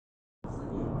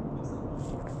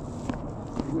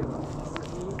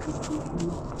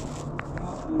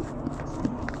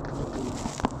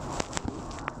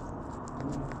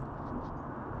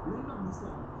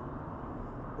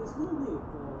There's no way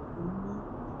for only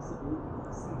parcel A to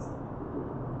access the public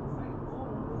road. In fact, all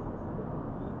owner of the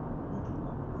property, he cannot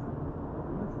afford, or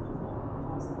owner can afford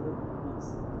parcel A is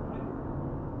right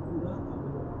to the public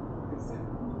road, except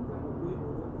a right of way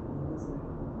owner in owner's land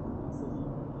to parcel B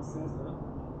access the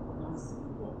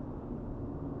non-Singapore.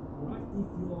 Right? If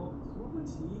your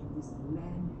property is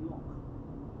landlocked,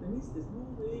 that means there's no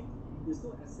way, there's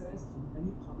no access to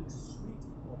any public street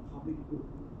or public road.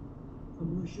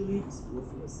 Commercially, it's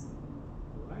worthless.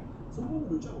 Alright? So one of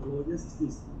the job of lawyers is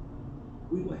this.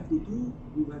 We will have to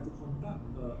conduct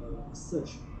a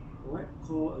search, alright,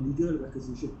 called a legal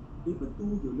requisition. Paper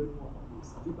 2, you'll learn more about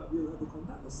this. Okay, but we will have to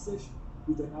conduct a search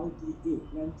with the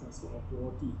LTA, Land Transfer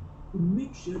Authority, to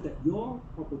make sure that your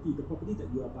property, the property that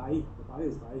you are buying, the buyer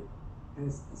is buying,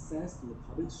 has access to the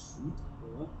public street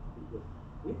or public road.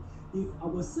 Okay? If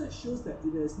our search shows that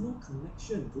there is no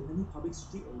connection to any public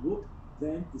street or road,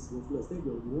 then it's worthless. Then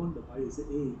we'll warn the buyer and say,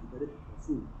 hey, you better be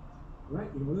careful. Right?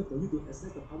 In order for you to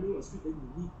access the public road or street, then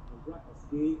you need a right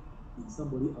of way in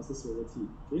somebody else's property.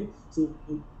 Okay? So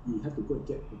you have to go and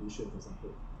get permission, for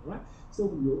example. Alright? So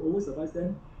we will always advise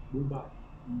them, don't buy.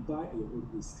 You buy at your own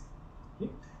risk.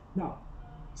 Okay? Now,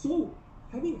 so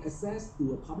having access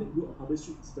to a public road or public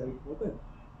street is very important.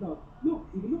 Now, look,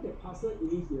 if you look at parcel A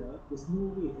here, there's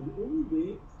no way, and the only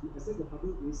way to access the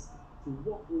public is to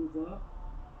walk over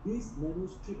this narrow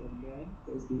strip of land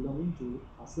that is belonging to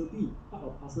parcel B, part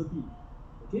of parcel B.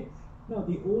 Okay? Now,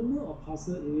 the owner of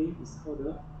parcel A is called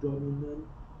the dominant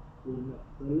owner.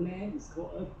 The land is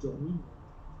called a dominant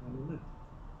tenant.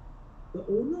 The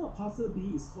owner of parcel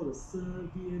B is called a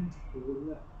servient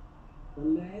owner. The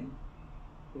land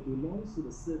that belongs to the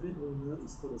servient owner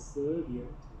is called a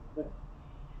servient tenant.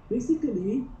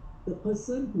 Basically, the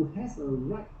person who has a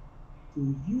right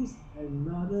to use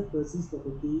another person's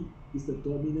property is the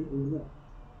dominant owner.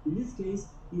 In this case,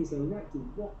 he has a right to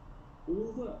walk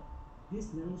over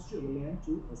this narrow strip of land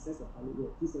to access the public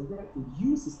road. He has a right to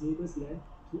use his neighbor's land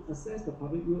to access the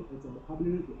public road, and from the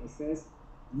public road to access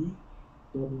the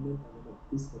dominant owner,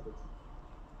 his property.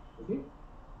 Okay?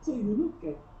 So if you look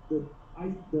at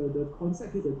the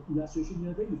concept here, the illustration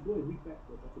here, then you go and read back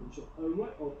the definition. A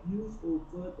right of use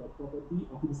over the property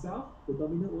of himself, the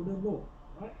dominant owner, no.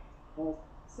 Right? Of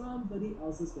somebody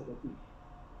else's property.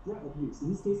 Right of use.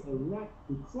 In this case, a right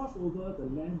to cross over the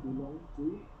land belonging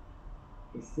to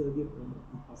the servient owner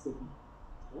in parcel B.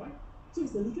 Alright? So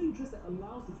it's the legal interest that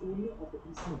allows the owner of the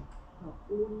easement. Now,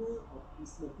 owner of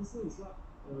easement. Easement is what?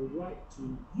 A right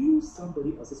to use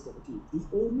somebody else's property. The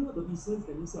owner of the easement,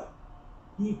 that means what?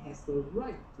 He has the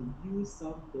right to use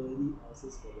somebody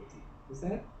else's property.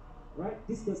 Understand? Right?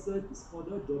 This person is called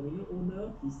the dominant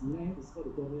owner. His land is called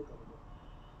the dominant owner.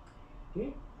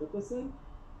 Okay? The person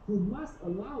who must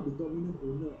allow the dominant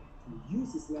owner to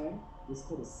use his land is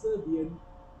called the servient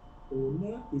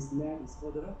owner. His land is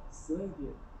called the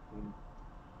servient owner.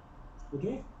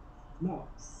 Okay? Now,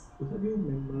 to help you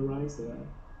memorize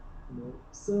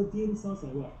servient sounds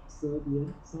like what?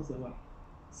 Servient sounds like what?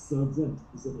 Servant,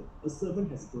 isn't it? A servant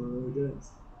has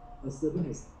burdens. A servant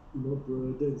has,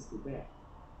 burdens to bear.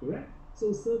 Correct? So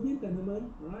servient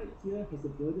tenement, right, here has a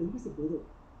burden. What's the burden?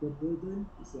 The burden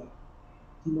is what?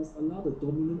 He must allow the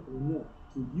dominant owner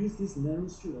to use this narrow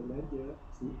strip of land here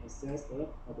to access the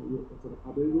public road, and for the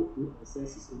public road to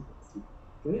access his own property.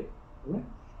 Get it? Alright?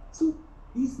 So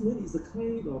easement is a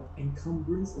kind of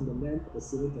encumbrance on the land of the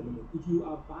servant tenement. If you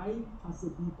are buying parcel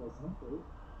B, for example,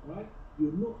 alright,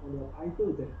 you note on your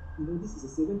title that this is a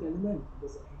servant tenement,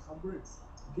 there's an encumbrance.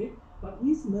 Okay? But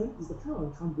easement is the kind of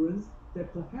encumbrance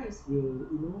that perhaps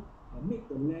will make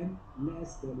the land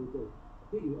less valuable.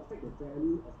 Okay, it will affect the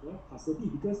value of the parcel B,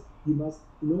 because you must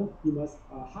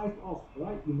hive off,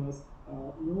 right? You must a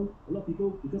lot of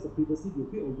people, because of privacy, will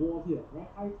build a wall here, right?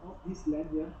 Hive off this land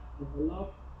here and allow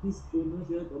this owner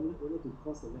here, dominant owner, to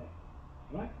cross the land.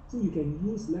 Right? So you can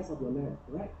use less of your land,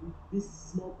 right? This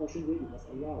small portion here, you must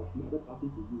allow the other party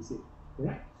to use it.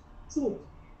 Correct? So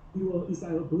it's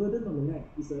like a burden on the land.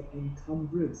 It's an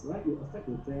encumbrance, right? It will affect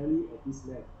the value of this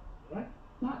land. Right?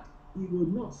 But it will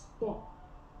not stop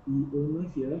the owner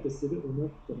here, the servant owner,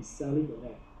 from selling the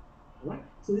land. Alright?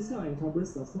 So this kind of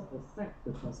encumbrance does not affect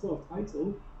the transfer of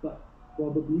title, but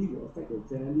probably will affect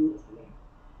the value of the land.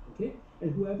 Okay?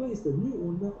 And whoever is the new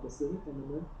owner of the servant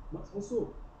tenement must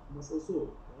also,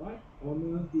 alright,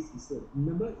 honor this easement.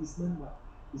 Remember, easement what?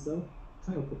 Is a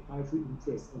kind of proprietary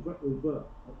interest, a right over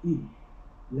or in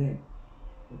land.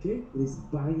 Okay? It is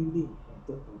binding on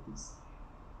third parties.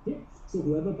 Okay, so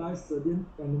whoever buys certain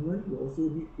tenement will also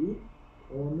need to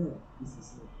honor this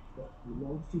easement that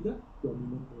belongs to the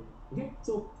dominant owner. Okay,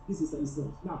 so this is the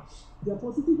easement. Now, the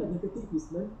positive and negative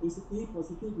easement, basically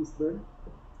positive easement,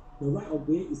 the right of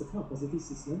way is a kind of positive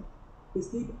easement.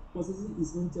 Basically, positive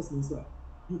easement just means what?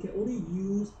 You can only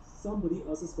use somebody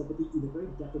else's property in a very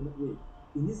definite way.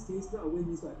 In this case, right of way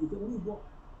means what? You can only walk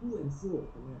to and fro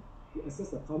the land to access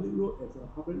the public road and the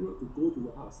public road to go to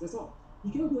your house. That's all.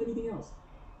 You cannot do anything else.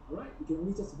 Alright? You can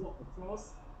only just walk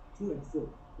across to and fro.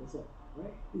 That's all.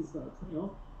 Right? This is a kind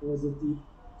of positive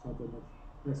covenant.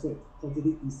 Sorry,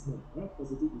 positive easement. Alright?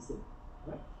 Positive easement.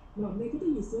 Alright? Now, negative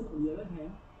easement, on the other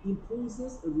hand,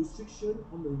 imposes a restriction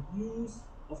on the use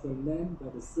of the land by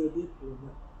the servient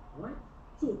owner. Alright?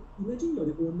 So imagine you're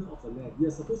the owner of the land.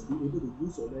 You're supposed to be able to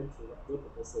use your land for whatever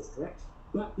purposes, correct?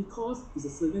 But because it's a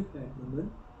servient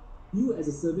tenement, you as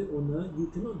a servient owner, you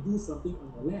cannot do something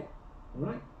on your land.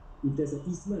 Alright? If there's an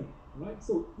easement, alright?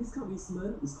 So this kind of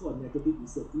easement is called a negative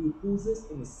easement. It imposes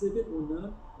on the servient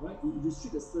owner, alright? It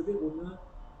restricts the servient owner,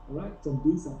 alright, from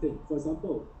doing something. For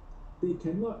example, they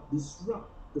cannot disrupt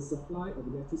the supply of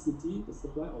electricity, the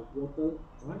supply of water,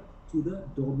 right, to the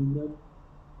dominant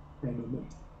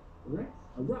tenement. Alright?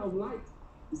 A right of light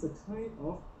is a kind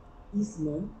of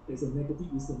easement that's a negative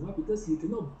easement. Why? Because you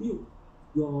cannot build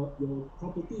your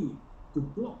property to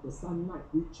block the sunlight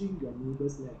reaching your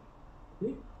neighbor's land.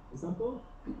 Okay? Example,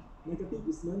 negative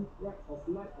easement, right of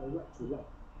light or right to light.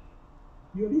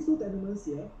 You have these two tenements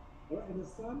here, alright, and the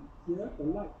sun here, the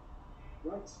light,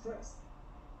 right, strikes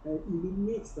and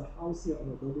illuminates the house here on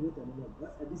the dominant tenement,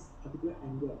 right, at this particular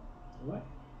angle. Alright?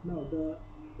 Now the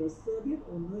servient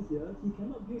owner here, he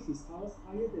cannot build his house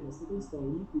higher than a certain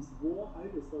story, his wall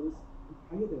higher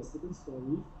than a certain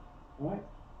story, alright,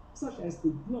 such as to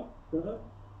block the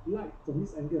light from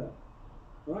this angle,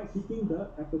 alright, hitting the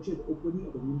aperture, the opening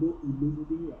of the window,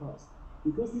 illuminating your house.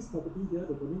 Because this property here,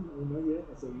 the dominant owner here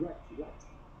has a right to light.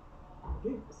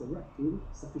 Okay, has a right to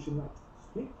sufficient light.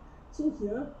 Okay, so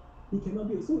here he cannot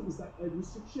build. So it's like a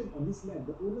restriction on this land.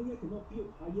 The owner here cannot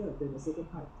build higher than a certain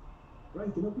height. Right?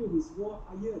 He cannot build his wall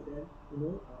higher than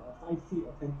 5 feet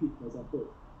or 10 feet, for example.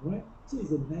 Right? So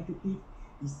it's a negative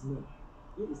easement.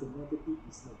 It is a negative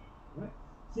easement. Right?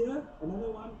 Here,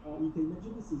 another one, you can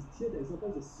imagine this is here the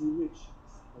example is a sewage.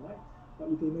 Alright? But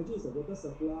you can imagine it's a water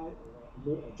supply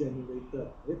or a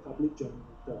generator, a public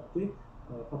generator, okay?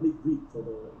 Public grid for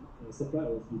the supply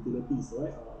of utilities,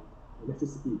 right?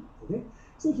 Electricity. Okay.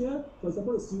 So here, for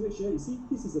example, the sewage here, you see,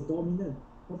 this is a dominant.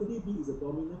 Property B is a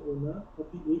dominant owner.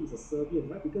 Property A is a servient,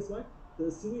 right? Because why?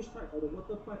 The sewage pipe or the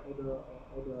water pipe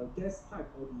or the gas pipe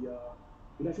or the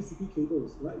electricity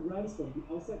cables, right, runs from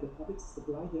the outside the public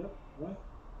supply here, right?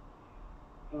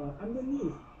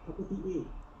 Underneath property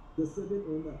A, the servient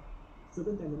owner,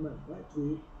 servient tenement, right,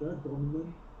 to the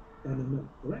dominant tenement,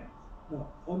 correct? Now,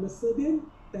 on the servient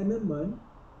tenement,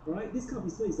 right, this kind of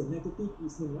easement is a negative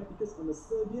easement, right? Because on the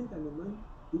servient tenement,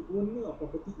 the owner of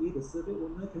property A, the servient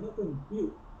owner, cannot go and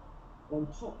build on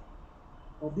top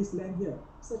of this land here,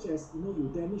 such as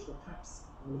you damage the pipes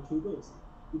or the cables,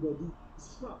 it will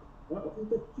disrupt, right, or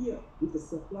interfere with the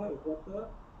supply of water,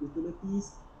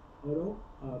 utilities, to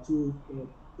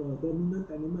the dominant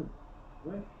tenement,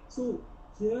 right? So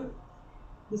here,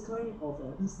 this kind of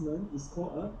easement is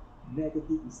called a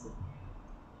negative easement.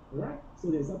 Alright?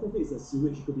 So the example here is a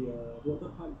sewage. It could be a water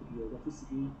pipe, it could be a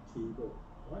electricity cable,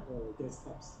 right? Or gas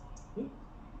pipes. Okay?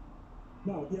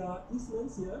 Now there are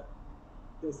easements here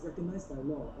that's recognized by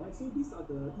law, right? So these are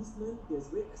the easements that's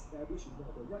very established in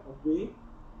law. The right of way,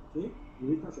 okay? We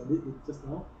already touched on it just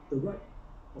now. The right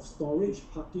of storage,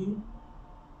 parking,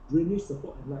 drainage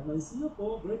support, and light. Now in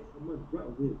Singapore, very common, right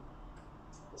of way.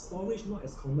 Storage not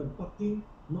as common, parking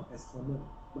not as common,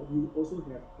 but we also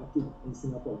have parking in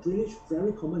Singapore. Drainage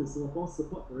very common in Singapore,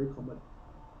 support very common.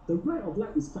 The right of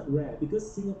light is quite rare because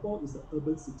Singapore is an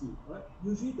urban city, right?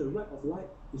 Usually the right of light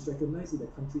is recognized in the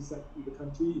countryside, in the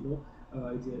country,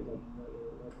 like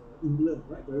England,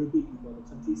 right? Very big, the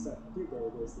countryside, okay?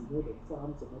 There's the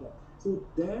farms and all that. So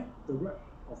there, the right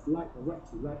of light, or right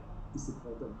to light is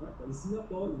important, right? But in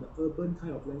Singapore, in the urban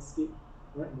kind of landscape,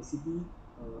 right, in the city,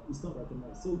 it's not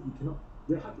recognized. So you cannot,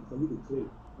 very hard for you to claim,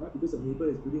 right? Because the neighbor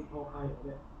is building how high and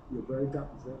that, you're very dark,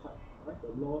 it's very hard, right? The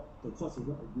law, the courts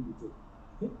will not agree with it.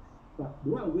 Okay? But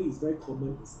the right of way is very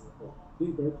common in Singapore.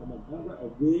 Okay, very common. Right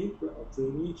of way, right of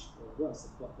drainage, right of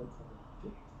support, very common.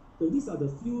 Okay? So these are the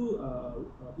few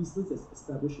easements that's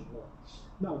established in law.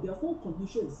 Now, there are 4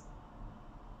 conditions.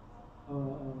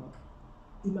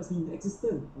 It must be in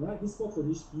existence, alright? These 4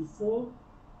 conditions before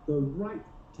the right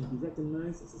can be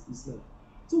recognized as an easement.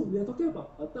 So we are talking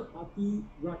about a third party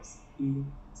rights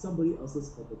in somebody else's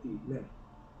property, land.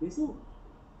 Okay, so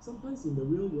sometimes in the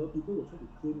real world, people will try to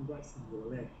claim rights in your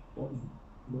land or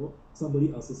in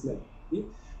somebody else's land. Okay,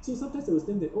 so sometimes they will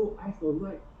think that, oh, I have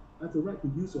the right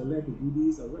to use your land to do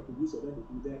this, I have the right to use your land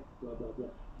to do that, blah blah blah.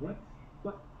 Right?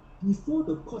 But before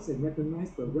the courts can recognize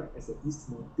the right as an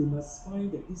easement, they must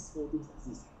find that these four things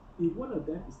exist. If one of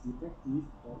them is defective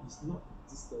or is not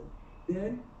existent,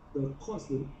 then the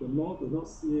law will not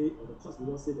say, or the courts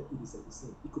will not say that it is an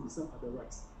easement. It could be some other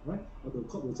rights, right? Or the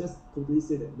court will just totally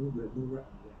say that no, you have no right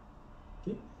on that.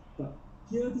 Okay, but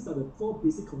here these are the four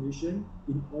basic conditions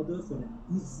in order for an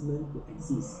easement to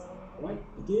exist. Right?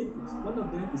 Again, if one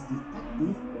of them is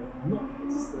defective or not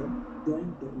existent,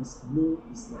 then there is no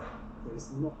easement. There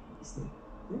is not easement.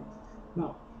 Okay?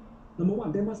 Now, number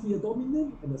one, there must be a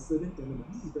dominant and a servant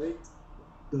tenement. This is very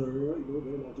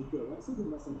very logical, right? So you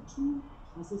must have two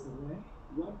parcels of land,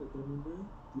 one the dominant,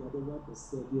 the other one the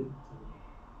servant tenement.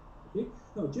 Okay?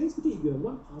 Now, generally speaking, if you have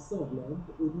one parcel of land,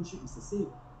 the ownership is the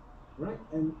same. Right?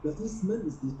 And the easement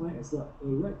is defined as what? A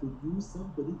right to use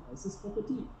somebody else's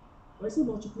property. Right? So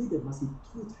logically, there must be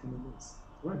two tenements,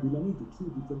 right, belonging to two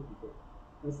different people.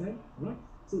 Understand? Right?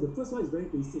 So the first one is very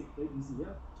basic, very easy.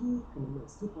 Yeah, two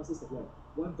tenements, two parcels of land,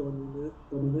 one dominant,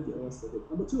 the other servant.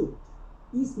 Number two,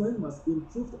 easement must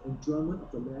improve the enjoyment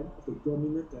of the land of the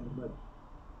dominant tenement.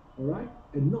 All right,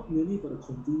 and not merely for the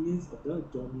convenience of the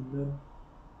dominant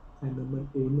tenement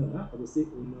owner. I will say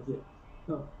owner here.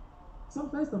 Now,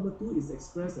 sometimes number two is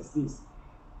expressed as this,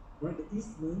 right? The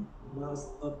easement must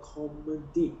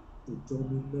accommodate the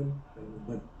dominant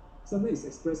tenement. Sometimes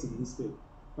it's expressed in this way.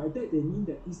 By that, they mean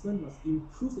that easement must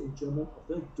improve the enjoyment of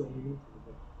the dominant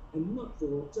tenement, and not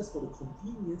just for the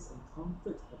convenience and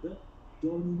comfort of the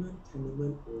dominant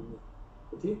tenement owner.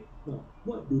 Okay? Now,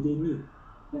 what do they mean?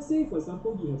 Let's say, for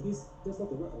example, you have this, just like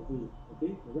the right of way,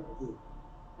 okay? The right of way.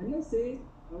 And let's say,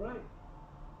 all right,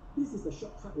 this is the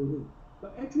shortcut only.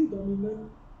 But actually,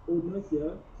 dominant owner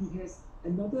here, he has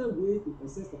another way to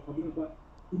access the public road. But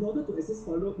in order to access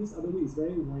public road, this other way is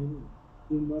very winding.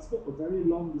 You must walk a very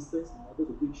long distance in order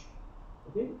to reach.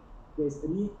 Okay, there's a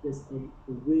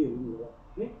way only,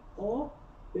 okay? Or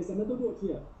there's another road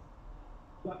here.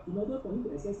 But in order for him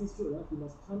to access this road, he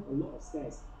must climb a lot of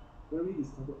stairs. Very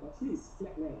discomfort. But here is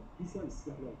flat land. This one is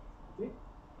flat land. Okay.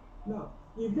 Now,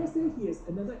 if let's say he has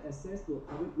another access to a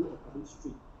public road or public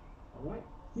street, all right,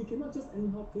 he cannot just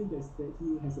anyhow claim that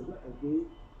he has a right of way,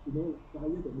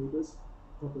 via the neighbor's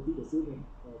property, the same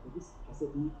for this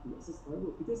facility to access private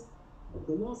road, because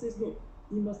the law says, look,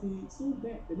 it must be so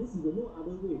bad that means there is no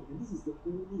other way, and this is the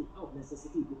only, out of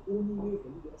necessity, the only way for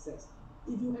you to access.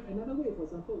 If you have another way, for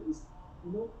example, is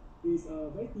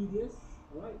very tedious,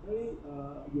 all right,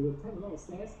 you will climb a lot of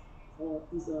stairs, or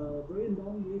is a very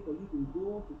long way for you to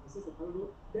go to access the private road,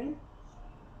 then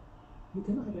you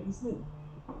cannot have an easement.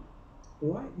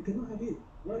 Alright, you cannot have it,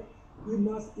 right? You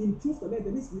must improve the land.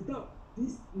 That means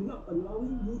without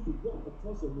allowing you to walk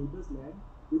across your neighbor's land,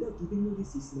 without giving you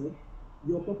this easement,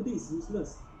 your property is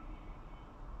useless.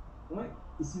 Right?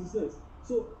 It's useless.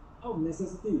 So out of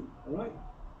necessity, alright,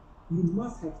 you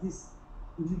must have this.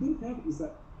 If you don't have, it's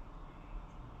like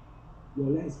your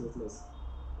land is worthless.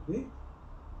 Okay?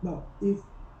 Now, if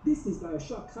this is like a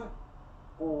shortcut,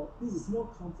 or this is more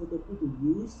comfortable to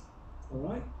use,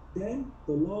 alright, then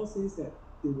the law says that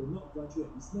they will not grant you an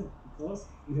easement because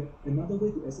you have another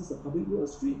way to access a public road or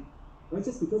street. Right?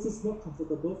 Just because it's more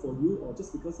comfortable for you, or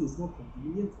just because it's more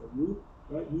convenient for you,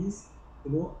 right, means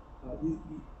your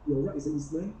right is an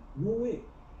easement? No way.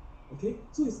 Okay?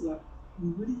 So it's like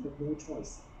you really have no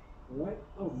choice. Alright?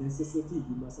 Out of necessity,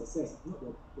 you must access. Not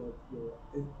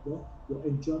your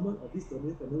enjoyment of this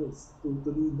dominant tenement is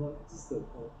totally non-existent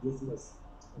or worthless.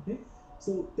 Okay?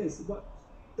 So that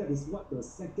is what the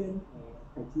second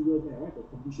criteria there, right? The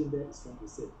condition there is trying to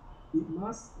say.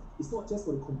 It's not just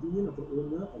for the convenience of the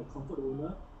owner or the comfort of the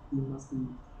owner, it must be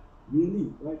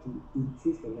really, right, to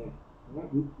improve the land. Right?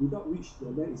 Without which the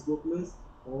land is worthless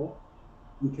or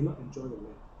you cannot enjoy the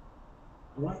land.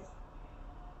 Alright?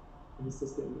 Let me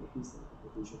just get rid of this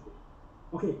application here.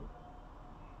 Okay.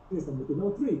 Here's number two.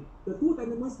 Number three, the two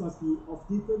tenements must be of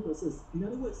different persons. In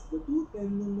other words, the two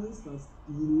tenements must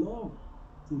belong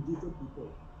to different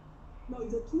people. Now,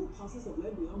 if the two parcels of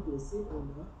land belong to the same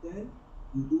owner, then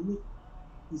you don't need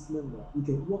easement. You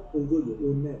can walk over your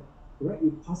own land. Right?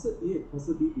 If parcel A and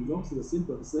parcel B belongs to the same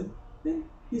person, then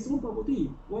his own property,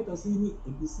 why does he need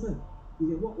an easement? He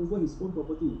can walk over his own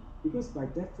property because by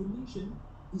definition,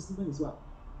 easement is what?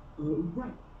 A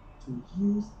right to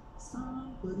use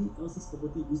somebody else's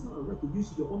property. It's not a right to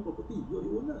use your own property. You're the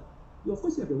owner. Of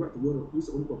course, you have the right to use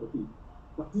your own property.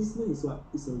 But easement is what?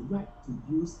 It's a right to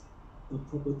use a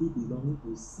property belonging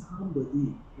to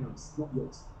somebody else, not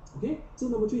yours. Okay, so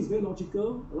number 3 is very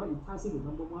logical. All right, it ties in with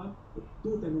number 1. The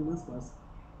two tenements must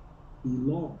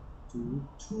belong to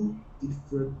two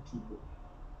different people.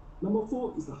 Number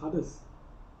 4 is the hardest.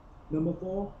 Number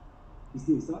 4 is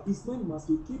this. Easement must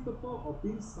be capable of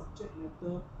being the subject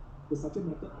matter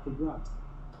of a grant.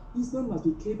 Easement must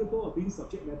be capable of being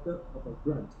subject matter of a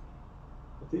grant.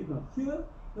 Okay, now here,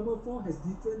 number 4 has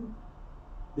different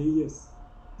layers,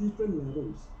 different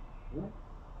levels. Right?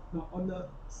 Now on the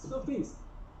surface,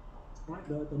 right,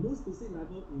 the most basic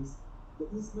level is the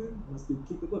easement must be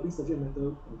capable of being subject matter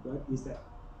of grant. Is that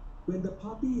when the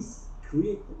parties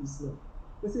create the easement,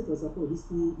 let's say for example, these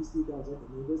two guys, right,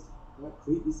 the neighbors, right,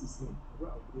 create this easement,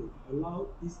 right, okay, allow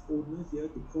this owner here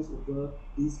to cross over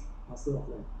this parcel of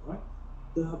land, right?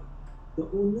 The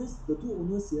owners, the two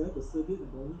owners here, the surveyor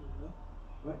and the owner,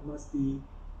 right, must be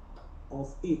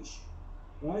of age,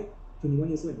 right? 21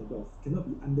 years old and above, cannot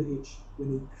be underage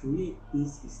when they create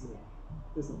this easement.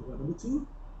 That's number 1. Number 2,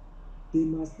 they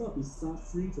must not be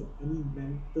suffering from any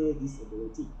mental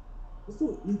disability.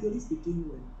 Also, legally speaking,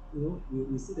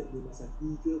 when we say that they must have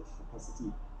legal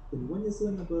capacity, 21 years old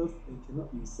and above, and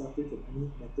cannot be suffering from any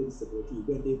mental disability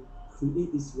when they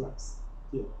create these rights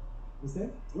here.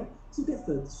 Understand? Right? So that's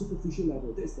the superficial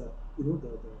level. That's the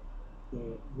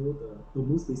the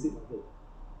most basic level.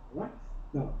 Right?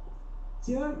 Now,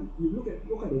 here you look at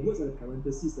the words and the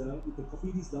parentheses. You can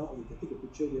copy this down, or you can take a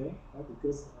picture here, right?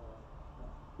 Because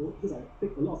I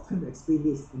take a lot of time to explain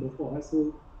this number 4, right?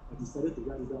 So I decided to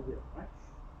write it down here, right?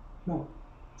 Now,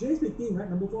 generally speaking, right,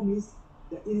 number 4 means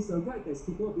that it is a right that is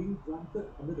capable of being granted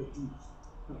under the deed.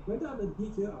 Now, granted under the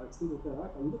deed here, I'll explain later,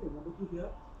 right? But you look at number 2 here,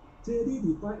 clearly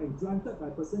defined and granted by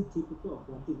a person capable of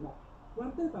granting. Now,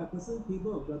 granted by a person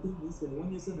capable of granting means 21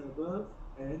 years and above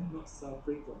and not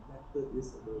suffering from mental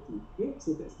disability. Okay,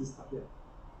 so that's this part here.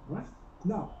 Alright?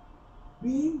 Now,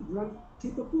 being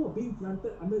capable of being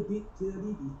granted under deed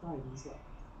clearly defined means what?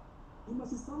 It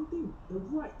must be something, the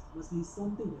right must be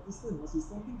something, the easement must be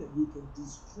something that you can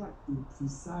describe in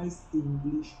precise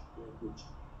English language.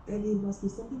 And it must be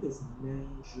something that's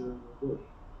measurable.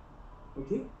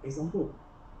 Okay? Example,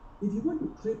 if you want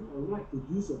to claim a right to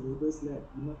use your neighbor's land,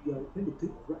 you are trying to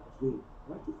claim a right of way,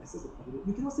 right, to access the property.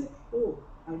 You cannot say, oh,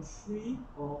 I'm free,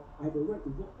 or I have a right to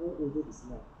walk all over this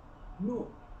land. No.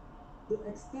 The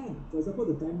extent, for example,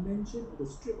 the dimension of the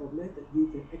strip of land that you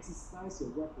can exercise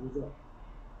your right over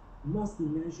must be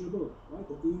measurable, right?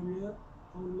 The area,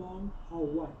 how long, how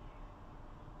wide.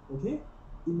 Okay?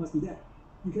 It must be that.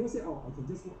 You cannot say, oh, I can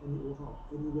just walk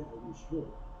anywhere I wish. No.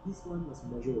 This one must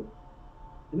be measurable.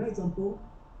 Another example,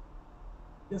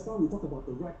 just now we talked about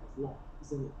the right of life,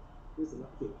 isn't it? Here's the right.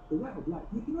 Okay, the right of life.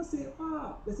 You cannot say,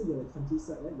 let's say you're in the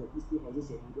countryside, right? You have these 2 houses,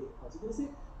 your neighbor house. You cannot say,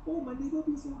 oh, my neighbor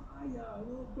built so high,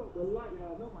 block the light,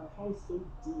 now my house so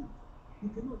deep. You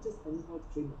cannot just anyhow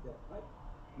claim like that, right?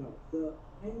 Now, the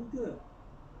angle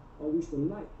or which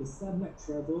the sunlight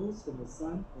travels from the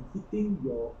sun and hitting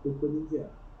your opening here,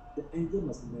 the angle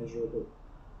must be measurable,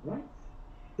 right?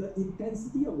 The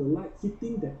intensity of the light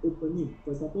hitting that opening,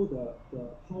 for example, the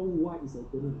how wide is the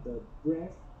opening, the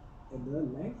breadth and the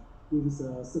length. If it's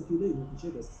a circular in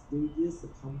nature, the radius,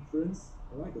 circumference,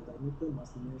 alright, the diameter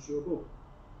must be measurable.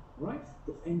 Right?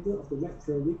 The angle of the light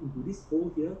traveling into this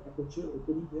hole here, aperture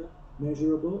opening here,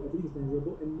 measurable, everything is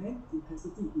measurable, and then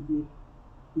intensity.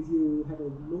 If you have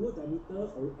a lower diameter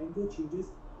or angle changes,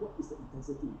 what is the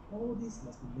intensity? All this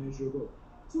must be measurable.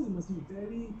 So it must be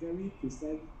very, very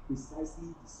precisely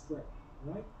described,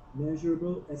 right?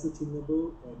 Measurable,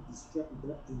 ascertainable, and described in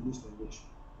the English language.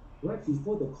 Right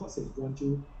before the court says grant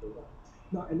you the right.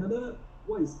 Now another,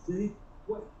 what is this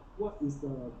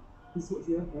word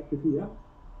here, right, quickly, yeah?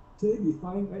 Clearly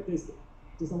defined, right? That's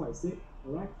just what I said,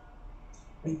 alright?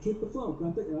 And capable of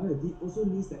granted another deed also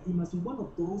means that it must be one of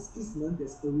those easements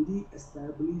that's already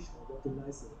established or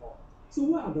recognized in law. So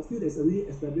what are the field that's already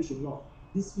established in law?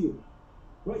 This field,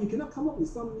 right? You cannot come up with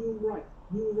some new right,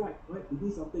 right, to do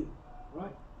something,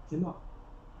 right? Cannot.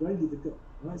 Very difficult,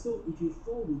 right? So if you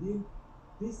fall within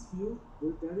this field,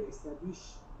 the very established,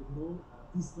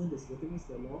 easement that's recognized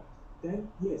by law, then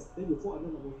yes, then you fall under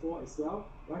number 4 as well,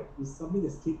 right? It's something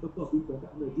that's capable of being granted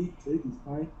under a deed, clearly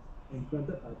defined and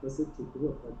granted by a person capable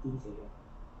of granting the right.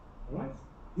 Alright?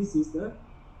 This is the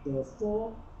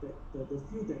field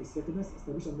that is recognized,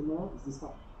 established under law is this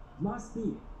part. Must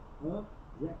be a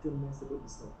recognizable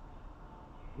easement.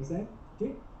 Understand?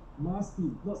 Okay? Must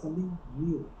be, not something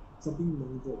new, something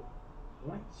novel.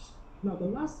 Alright? Now the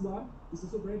last one is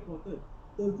also very important.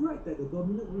 The right that the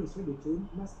dominant owner is trying to claim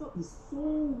must not be so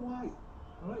wide,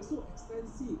 alright, so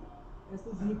extensive as to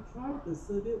deprive the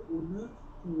survey owner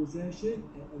possession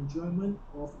and enjoyment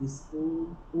of his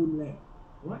own land.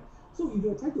 Right? So if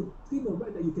you're trying to claim the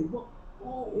right that you can walk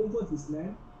all over his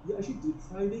land, you're actually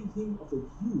depriving him of the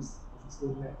use of his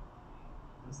own land.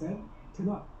 Understand?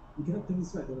 Cannot. You cannot claim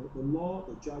this right. The law,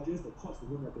 the judges, the courts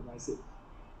will not recognize it.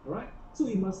 Alright? So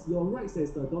your rights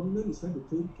as the dominant is trying to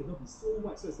claim cannot be so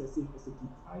wide, so excessive as to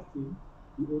deprive him,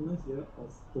 the owner here,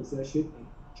 of possession and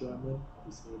enjoyment of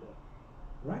his own land.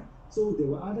 Right? So there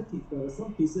were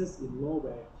some cases in law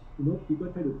where people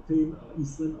try to claim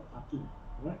easement of parking.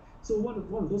 Right? So one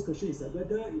of those questions is that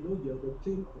whether the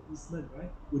claim of the easement,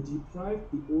 right, would deprive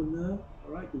the owner,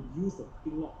 all right, to use the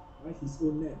parking lot, right, his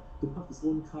own land, to park his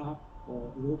own car,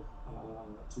 or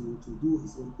to do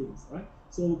his own things, right?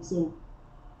 So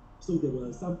there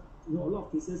were some, a lot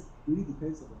of cases really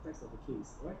depends on the facts of the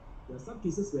case, right? There are some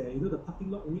cases where the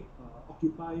parking lot only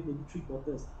occupy maybe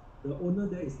 3/4. The owner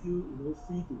there is still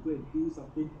free to go and do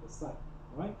something on the side,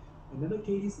 right? Another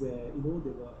case where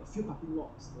there were a few parking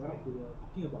lots, right? They were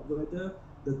talking about whether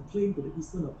the claim to the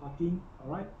easement of parking,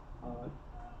 all right,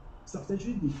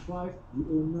 substantially deprive the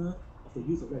owner of the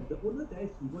use of land. The owner there,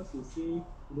 he wants to say,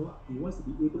 he wants to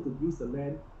be able to use the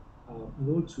land,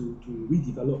 to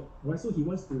redevelop, right? So he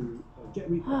wants to get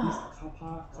rid of these car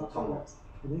park lots,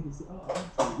 and then he said, I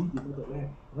want to redevelop the land,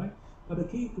 right? But the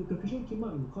question came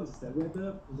out in court is that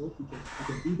whether he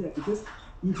can do that, because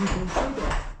if he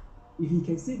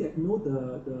can say that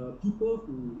the people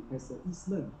who has an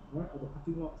easement, right, or the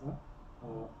parking lots,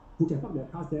 who can park their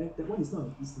cars there, that one is not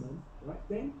an easement, right?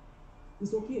 Then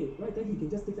it's okay, right? Then he can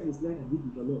just take out his land and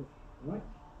redevelop, right?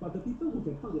 But the people who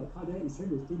can park their car there is trying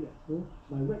to say that,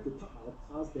 my right to park our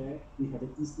cars there, we have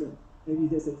an easement. And if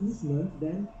there's an easement,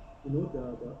 then,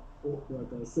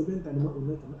 the civilian tenement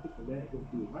owner cannot take the land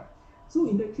and go do, right? So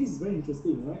in that case, it's very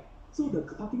interesting, right? So the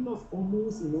parking lot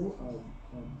almost,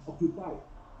 occupied,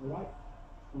 all right?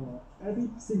 Every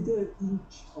single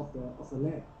inch of the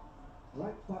land, all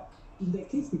right? But in that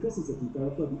case, because it's a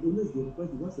developer, the owner is the developer,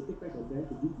 he wants to take back the land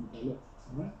to redevelop,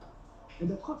 all right? And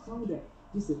the court found that,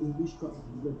 this is an English court in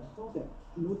England, found that,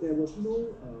 there was no,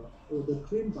 the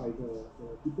claim by the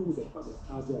people who can park their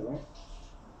cars there, right?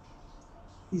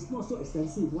 It's not so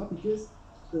extensive. Why? Because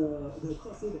the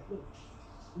court said that, look,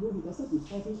 he doesn't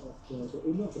deprive him of the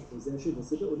owner of the possession, the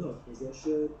civil owner of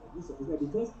possession, and use of his land,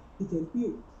 because he can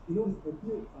build, he can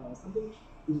build something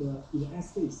in the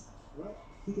airspace, right?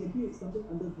 He can build something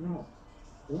underground,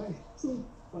 right? So,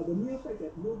 but the mere fact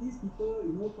that these people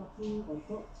parking on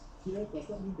top here does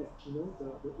not mean that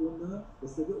the owner, the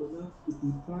civil owner, is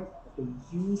deprived of the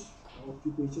use or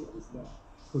occupation of his land.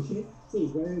 Okay, so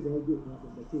it's very, very good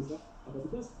in the case, but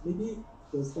because maybe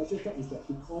the special fact is that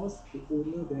because the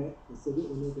owner there, the civil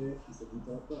owner there, is a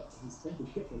developer, he's trying to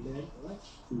get the land, right,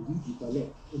 to redevelop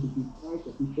and to deprive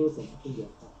the people from parking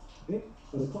their car. Okay,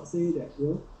 but the court say that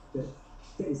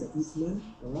that is an easement,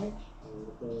 all right.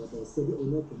 The civil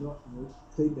owner cannot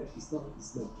claim that it's not an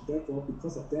easement. Therefore,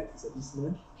 because of that, it's an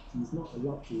easement. He is not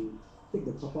allowed to take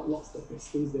the car park lots that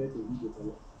stays there to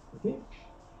redevelop. Okay,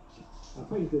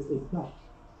 quite interesting. Now,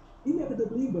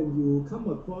 inevitably, when you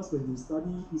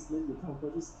study easement, you come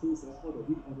across this case called the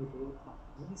Reed Edinburgh Park.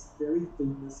 This very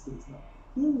famous case. Now,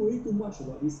 don't worry too much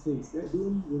about this case.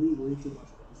 Don't really worry too much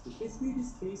about this case. Basically,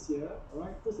 this case here, all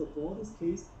right. First of all, this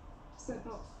case set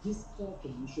out these 4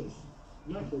 conditions.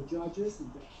 Right, the judges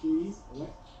in that case, all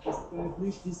right,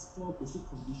 established these 4 basic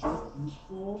conditions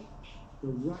before the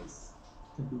rights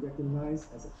can be recognized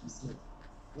as an easement.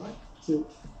 Right? So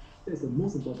that's the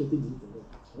most important thing you need to know.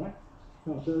 Right?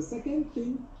 Now the second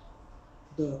thing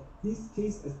this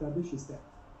case established is that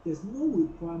there's no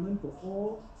requirement for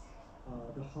all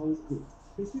the house group.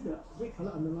 Basically, the red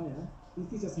color underline,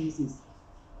 this just means this.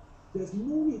 There's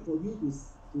no need for you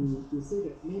to say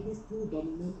that these 2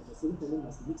 dominant and the civil tenant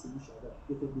must mix with each other.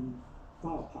 They can be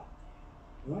far apart.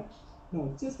 Right?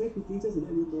 Now, just very quickly, just to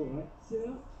let you know, right?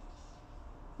 Here,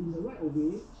 in the right of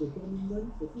way, the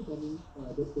dominant and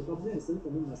civil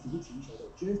tenant must mix with each other.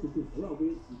 Generally speaking, the right of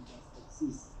way must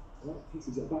exist. Right? Mix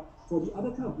with each other. But for the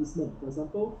other kind of easement, for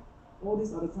example, all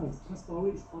these other kinds, car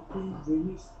storage, parking,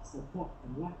 drainage, support,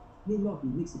 and light, need not be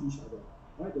mixed with each other.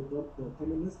 Right? The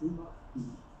tenants need not be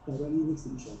directly next to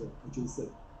each other, adjacent,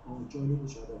 or joining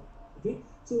each other. Okay?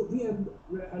 So the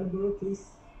Edinburgh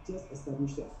case just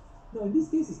established that. Now in this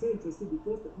case, it's very interesting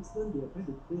because the easement they are trying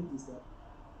to claim is that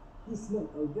easement,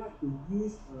 a right to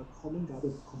use a common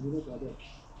garden, communal garden.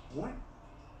 Alright?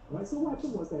 Alright, so what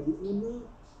happened was that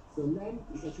the land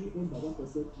is actually owned by one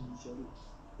person initially.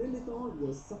 Then later on, it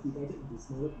was subdivided into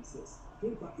smaller pieces.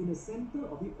 Okay, but in the center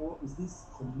of it all is this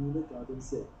communal garden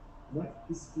here. Right,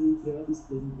 this field here, this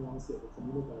playing grounds here, the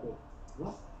communal garden.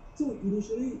 Right? So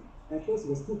at first it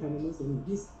was 2 tenements only,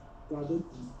 this garden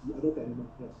and the other tenement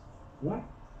here. Right?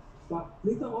 But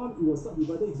later on, it was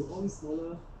subdivided into all these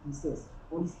smaller pieces,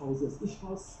 all these houses. Each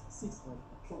house sits on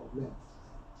a plot of land.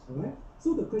 Alright?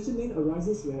 So the question then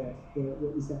arises where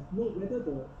is that whether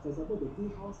for example, the blue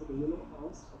house or the yellow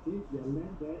house, okay, their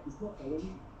land there is not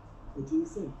directly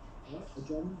adjacent, right,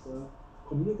 adjoining the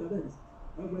communal gardens,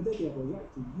 right, whether they have a right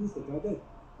to use the garden,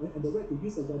 right, and the right to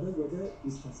use the garden whether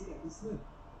is considered easement,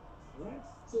 right?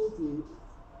 So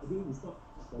again, it's not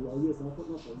for lawyers, not for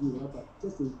you, right, but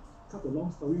just to cut the long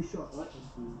story short, right, and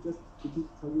to just quickly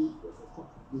tell you what the court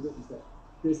concluded is that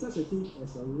there's such a thing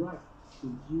as a right to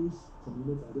use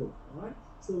communal garden, alright?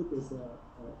 So there's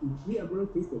in three Aboriginal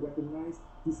case they recognize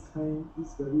this kind of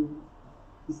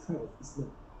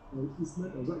easement.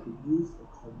 Easement, a right to use a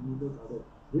communal garden.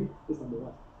 Okay, that's number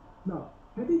one. Now,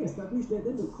 having established that,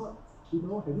 then the court,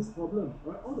 have this problem,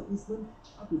 right? All the easement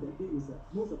up to that day is that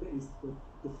most of it is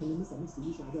the tenements are next to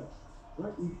each other,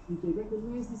 right? If they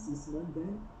recognize this easement,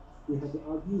 then they have to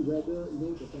argue whether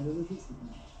the tenements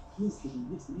needs to be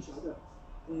next to each other,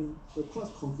 and the court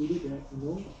concluded that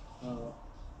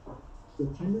the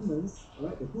tenements,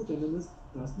 alright, the two tenements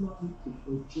does not need to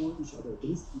adjoin each other. That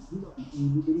means it need not be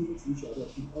immediately next to each other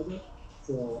in order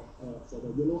for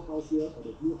the yellow house here or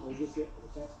the blue houses here at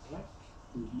the back, right,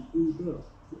 to be able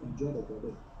to enjoy the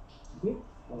garden. Okay,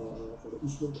 for the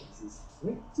easement that exists.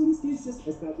 Right? So this case just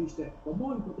established that, but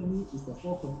more importantly is the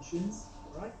four conditions,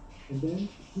 right? And then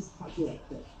this part here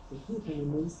that the two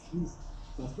tenements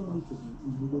does not need to be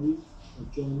immediately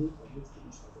adjoining or next to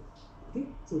each other. Okay,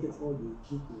 so that's all you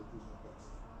need to remember.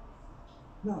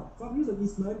 Now, boundaries of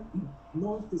easement,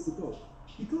 non-physical,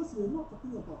 because we're not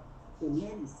talking about the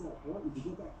land itself, right? If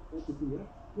you go back very quickly, yeah,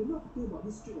 we're not talking about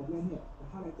this strip of land here, the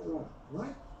highlighted one,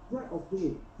 right? Right of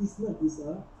way, easement is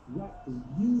a right to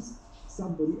use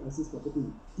somebody else's property,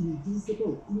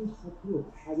 invisible, incorporeal,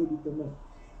 hereditament.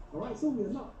 Alright, so we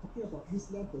are not talking about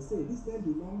this land per se. This land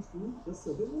belongs to the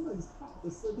servant owner. It's part of the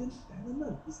servant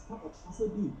tenement. It's part of parcel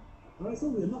B. Alright, so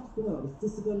we are not talking about the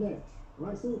physical land.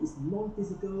 Alright, so it's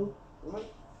non-physical.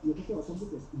 Alright, we are talking about something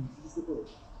that's invisible.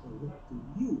 And we have to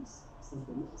use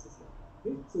somebody else's land.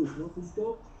 Okay, so it's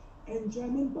non-physical.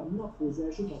 Enjoyment but not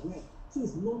possession of land. So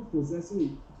it's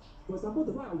non-possessory. For example,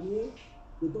 the right of way,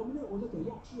 the dominant owner can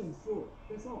walk to and fro.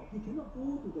 That's all. He cannot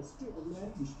go to the strip of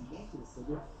land which belongs to the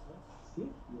servant owner. Okay,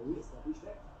 we already established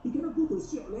that. He cannot go to a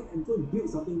strip of land and go and build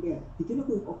something there. He cannot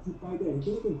go and occupy there. He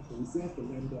cannot go and possess the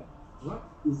land there. Right?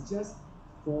 It's just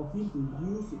for him to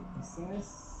use to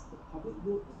access the public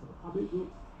road and for the public road,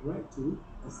 right, to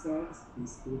access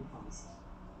his own house.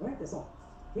 Right? That's all.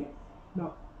 Okay?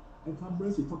 Now,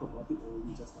 encumbrance, we talked about it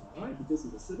already just now, right? Because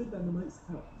it's a servant tenement, it's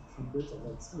kind of encumbrance on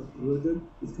land, it's kind of burden,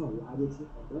 it's kind of liability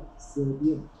on the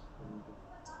Serbian tenant.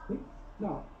 Okay?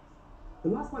 Now, the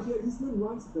last part here, easement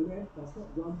runs the land, does not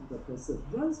run the person.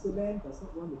 Runs the land, does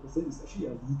not run the person is actually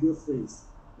a legal phrase.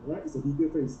 Alright? It's a legal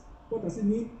phrase. What does it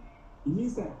mean? It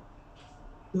means that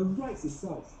the rights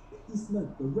itself, the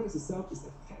easement, the rights itself is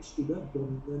attached to the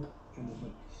dominant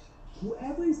tenement.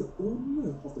 Whoever is the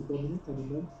owner of the dominant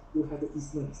tenement will have the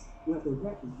easements, will have the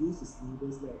right to use his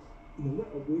neighbor's land. In the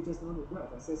right of way, just now, the right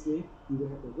of access way, he will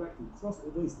have the right to cross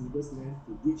over his neighbor's land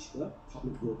to reach the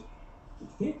public road.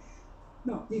 Okay?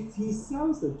 Now, if he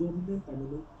sells the dominant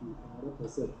tenement to another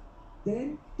person,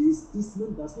 then this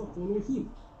easement does not follow him.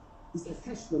 It's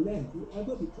attached to the land.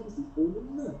 Whoever becomes the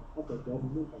owner of the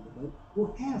dominant tenement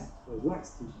will have the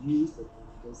rights to use the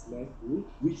neighbor's land to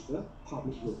reach the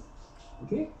public road.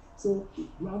 Okay? So it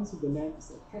runs with the land,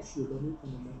 it's attached to the dominant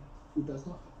tenement, it does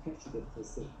not attach to the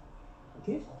person.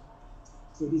 Okay?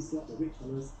 So this is what the red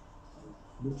colors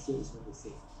notes here is what they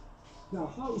say.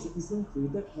 Now, how is the easement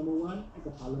created? Number one, Act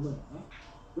of Parliament.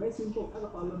 Very simple. Act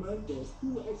of Parliament, there's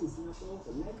two acts in Singapore,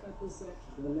 the Land Titles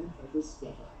Act and the Land Titles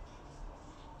Strata.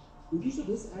 In each of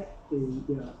these acts,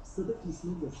 there are certain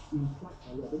easement that's implied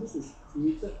by law. That means it's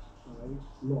created by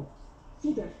law.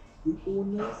 So that the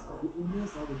owners,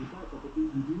 when you buy property,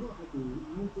 you do not have to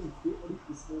go and create all these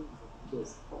easements with the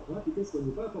neighbors. Right? Because when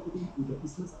you buy a property, the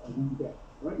easements are already there.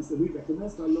 Right? It's already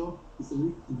recognized by law, it's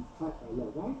already implied by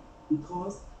law. Why?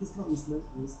 Because this kind of easement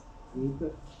is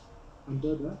created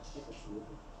under the Act of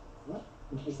Parliament. Right?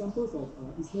 Now, examples of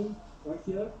easement right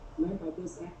here, Land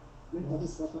Titles Act, Land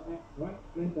Titles Strata Act, right?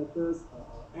 Land Titles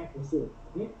Act also.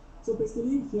 Okay? So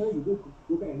basically here you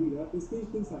go back and read. Basically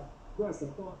things like ground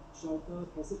support, shelter,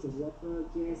 passage of water,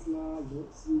 gas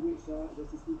sewage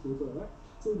electricity cable, right?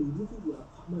 So when you move into an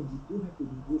apartment, you do have to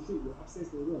negotiate your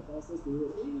upstairs neighbor or downstairs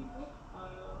neighbor. Hey,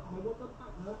 my water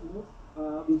pipe,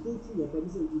 we go through your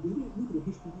premises. You need to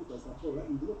HDB, for example, right?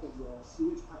 You look at your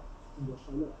sewage pipe in your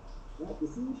toilet, right? The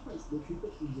sewage pipe is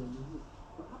located in your unit.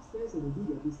 But upstairs, when you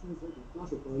do your business, right, you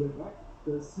flush the toilet, right?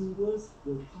 the sewers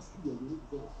will pass through your unit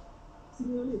zone.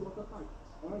 Similarly, water pipe,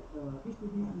 alright,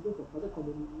 HDB, even for private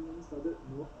condominiums, started,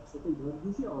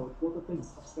 usually our water tank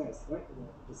is upstairs, right,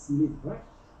 the ceiling, right?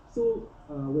 So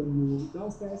when you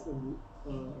downstairs, when you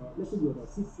let's say you're on the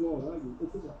fifth floor, right, you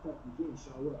open your tap, you go and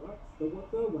shower, right? The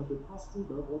water will have to pass through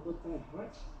the water tank, right?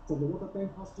 From the water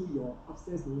tank pass through your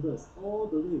upstairs neighbors, all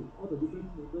the way, all the different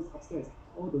neighbors upstairs,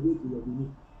 all the way to your unit.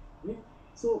 Okay?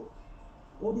 So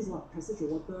all these are passage of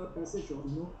water, passage of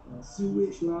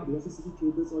sewage, electricity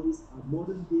cables, all these are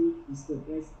modern day system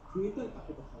that's created by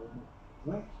the parliament,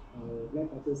 right? Land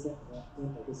title set,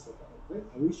 land title set, right?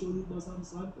 I will show you now some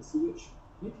the sewage.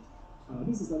 Okay?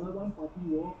 This is another one, party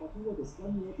wall. Party wall, there's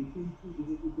one wall between two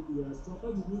units. It could be a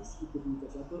stronger units, it could be,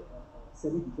 for example, a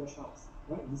semi-detached house,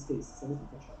 right? In this case,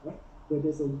 semi-detached house, right? Where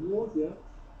there's a wall here,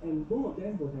 and both of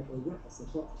them will have a rack of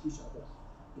support for each other,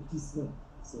 an easement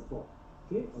support.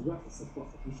 Okay, a rack of support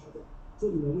for each other.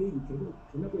 So in a way, you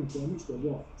cannot go and damage the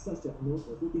wall such that the whole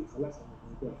thing collapse on the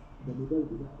neighbor. The neighbor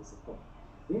will not have the support.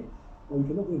 Okay, or you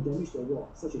cannot go and damage the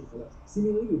wall such a collapse.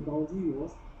 Similarly with boundary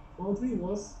walls, there are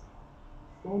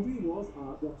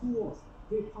two walls.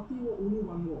 Okay, party wall only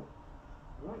one wall.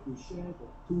 Alright, they share for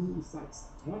two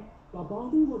sides. Right, but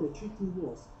boundary wall there are two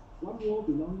walls. One wall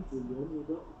belonging to your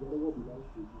neighbor, the other wall belongs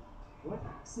to you. Right?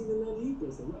 Similarly,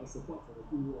 there's a lot of support for the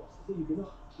two walls. Okay,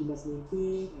 you must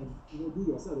maintain and do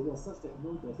yourself the wall such that the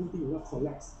whole thing will not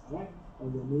collapse, right,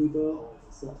 on your neighbor or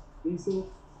yourself. Okay, so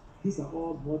these are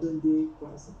all modern day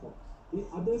ground support. Okay,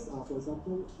 others are, for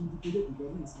example, integrated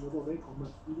development in Singapore, very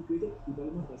common. Integrated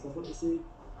development, for example, let's say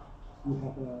you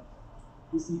have a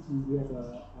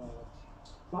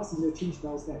bus interchange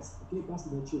downstairs. Okay, bus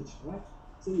interchange, right?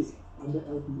 So it's under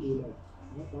LTA land,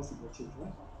 right? Bus interchange,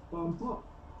 right? But on top,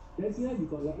 then here you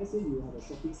got, like, let's say you have a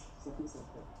shopping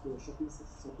center, you have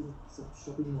a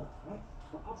shopping mall, right?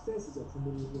 But upstairs is a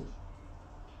condominium.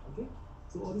 Okay?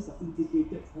 So all these are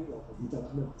integrated kind of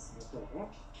development in Singapore,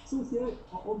 right? So here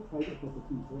are all private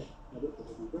property, right? Private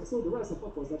property, right? So the right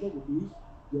support, for example, would be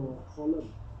your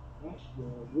column, right?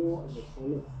 Your wall and the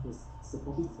column, the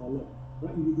supporting column,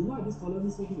 right? If you do not have this column,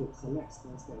 this whole thing will collapse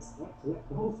downstairs, right? Collapse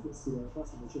down to the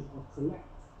first dimension, or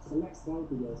collapse down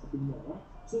to your shopping mall, right?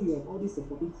 So you have all these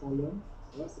supporting column,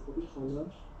 right? Supporting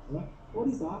column, right? All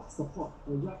these are support,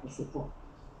 a rack of support,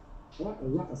 right? A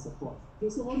rack of support. Okay,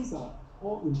 so all these are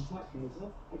all implied by the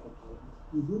Act of Parliament.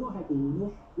 You do not have to,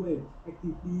 go and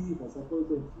actively, for example,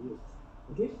 go and create.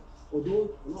 Okay?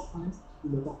 Although a lot of times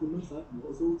in the documents,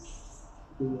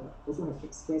 they also have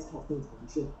express terms and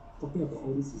conditions talking about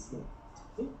all this system.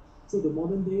 Okay? So the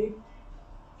modern day,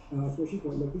 especially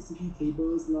for electricity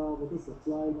cables, water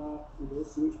supply,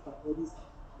 sewage pipe, all these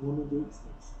modern day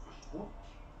systems. Right?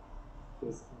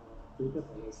 There's data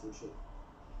visualization.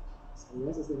 So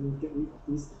let's just let me get rid of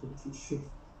this confusion.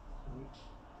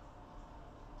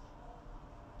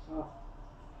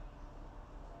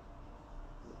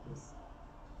 Yes.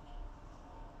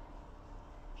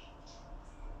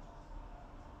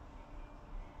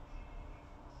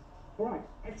 Alright,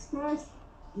 express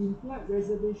implied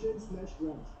reservation /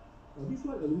 grant. Now this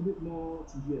one a little bit more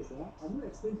tedious. I'm going to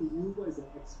explain to you what is an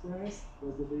express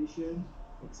reservation,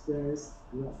 express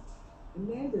grant. And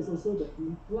then there's also the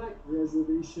implied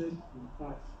reservation,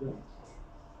 implied grant.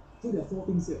 So there are four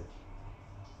things here.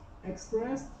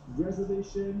 Express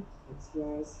reservation,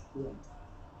 express grant.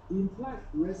 Implied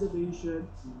reservation,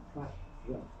 implied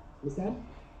grant. Understand?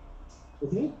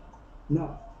 Okay?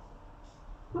 Now,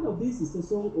 part of this is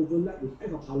also overlap with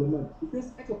Act of Parliament,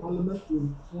 because Act of Parliament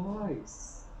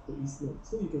implies the easement.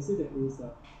 So you can say that it is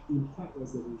an implied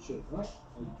reservation, right?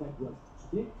 Or implied grant.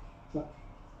 Okay? But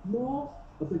more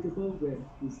applicable when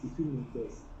it's between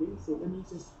neighbors. Okay? So let me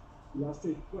just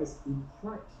illustrate what is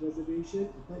implied reservation,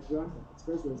 implied grant, and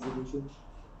express reservation,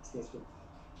 express grant.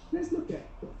 Let's look at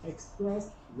the express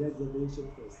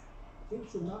reservation first. Okay,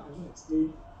 so now I'm going to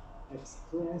explain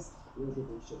express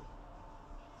reservation.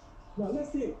 Now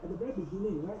let's say at the very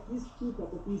beginning, right, these two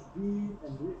properties, green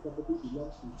and red property,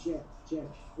 belong to Jen,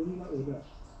 only one owner.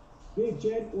 Okay,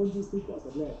 Jen owns these two plots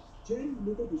of land. Jen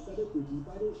later decided to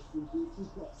divide it into two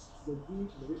plots, the green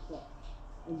and the red plot.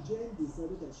 And Jen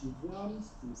decided that she wants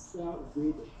to sell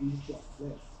away the green plot of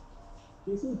land.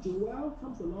 Okay, so Joel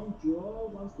comes along, Joel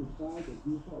wants to buy the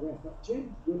green plot of land. But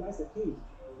Jen realized that, hey,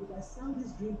 if I sell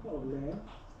this green plot of land,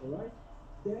 alright,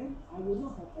 then I will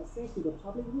not have access to the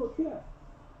public road here.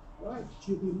 Alright,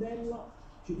 she'll be landlocked,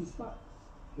 she'll be stuck.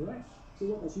 Alright, so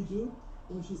what does she do?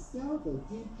 When she sells the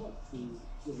green plot to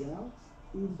Joel,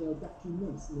 in the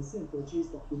documents, in the sale and purchase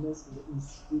documents, in the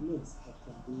instruments of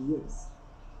conveyance,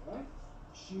 alright,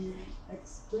 she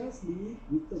expressly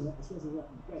written, expressly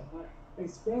implied,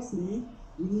 expressly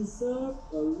reserve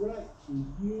a right to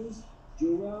use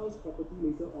Joel's property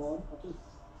later on after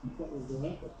he bought over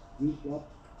the green plot.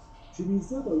 She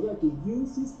reserved a right to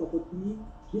use his property,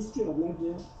 this strip of land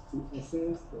here, to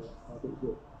access the public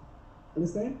road.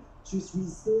 Understand? She's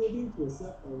reserving to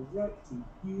herself a right to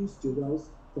use Joel's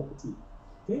property.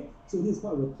 Okay, so this is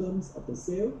part of the terms of the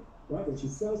sale, right? When she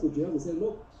sells to Joel, they say,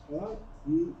 look, all right,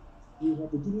 you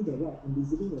have to give me the right. I'm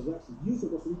reserving the right to use the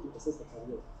property to access the public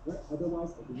road, right?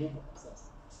 Otherwise, I do not have access.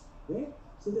 Okay,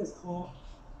 so that's called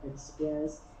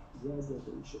express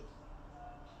reservation.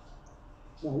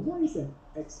 Now, what is an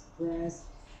express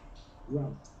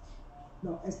grant?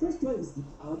 Now, express grant is the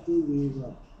other way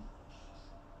around.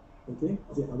 Okay,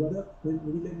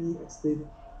 maybe let me explain.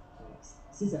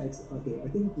 Since I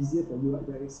think easier for you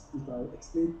if I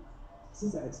explain.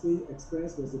 Since I explain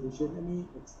express reservation, let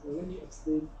me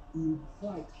explain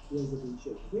implied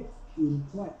reservation. Okay,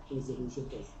 implied reservation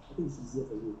first. I think it's easier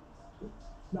for you. Okay?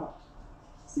 Now,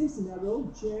 same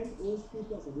scenario. Jen owns 2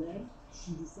 plots of land.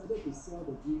 She decided to sell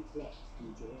the green plot to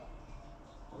Joel.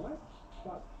 Alright,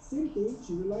 but same thing.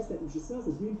 She realized that if she sells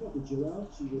the green plot to Joel,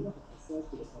 she will not have access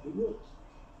to the public road.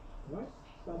 Right?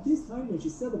 But this time when she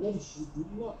said the word, she did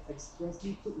not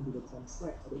expressly put into the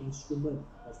contract or the instrument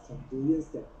of conveyance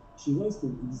that she wants to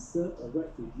reserve a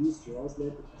right to use Joel's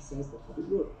land to access the public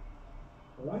road.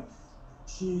 Alright?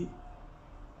 She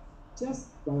just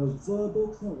by a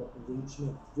verbal kind of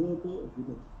arrangement, verbal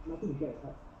agreement, nothing black and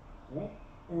white. Alright?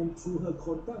 And through her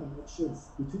conduct and actions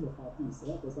between the parties,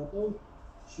 right? For example,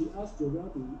 she asked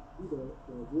Joel to do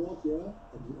the wall here,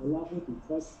 and he allowed her to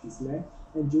cross his land.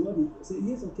 And Joel said,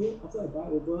 yes, okay, after I buy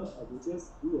over, I will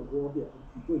just do a wall here, and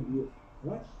he go and do it.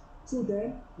 Right? So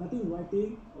then, nothing in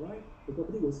writing, alright? The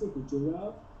property was sold to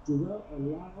Joel. Joel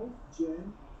allowed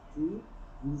Jen to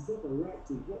reserve a right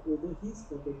to walk over his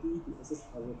property to access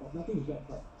our, but nothing is black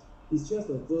white. It's just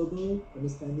a verbal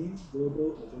understanding,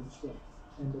 verbal arrangement,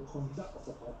 and the conduct of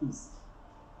the parties.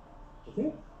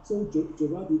 Okay? So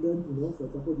Joel didn't, for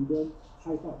example, didn't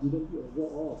pipe up, didn't build a wall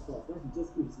all across, right? He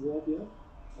just built his wall here,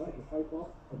 right? The pipe off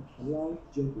and allow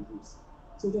Jen to use.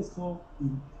 So that's called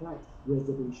implied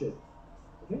reservation.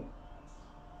 Okay?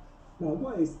 Now,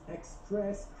 what is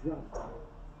express grant?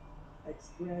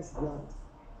 Express grant.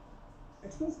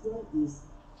 Express grant is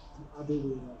the other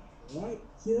way around, right?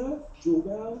 Here,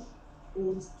 Joel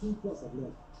owns 2 plots of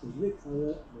land, the red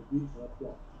color and the green color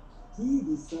plot. He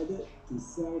decided to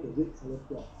sell the red color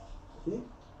plot. Okay?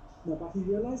 Now, but he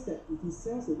realized that if he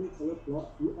sells the red color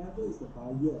plot, whoever is the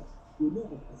buyer will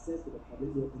not have access to the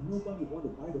public road, and no one will want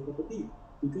to buy the property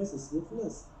because it's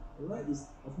worthless. Alright, it's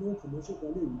of no commercial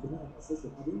value. You cannot have access to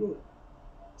the public road.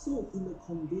 So in the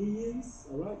conveyance,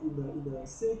 alright, in the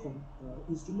sale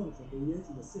instrument of conveyance,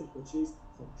 in the sale purchase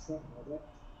contract and all that,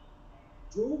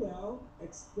 Joel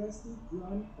expressly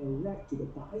grants a right to the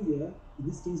buyer, in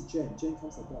this case Jen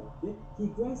comes about, okay? He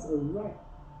grants a right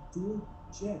to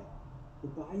Jen, the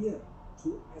buyer,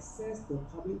 to access the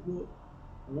public road,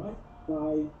 alright,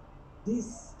 by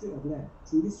this strip of land,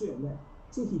 through this strip of land.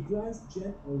 So he grants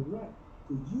Jen a right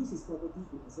to use his property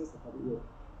to access the public road.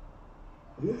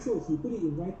 Okay, so he put it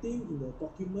in writing in the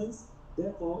documents,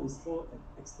 therefore it's called an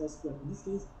express grant. In this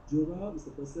case, Joel is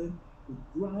the person who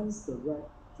grants the right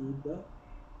to the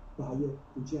buyer,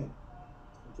 to Jen.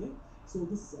 Okay, so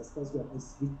this is express grant.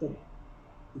 It's written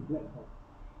in black and white.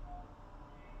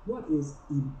 What is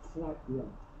implied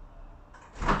grant?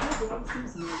 Implied grant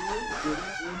seems scenario, Joel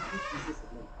owns 2 pieces of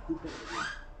land, 2 plots of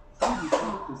land. He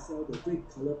decided to sell the red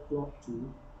color plot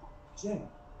to Jen,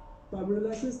 but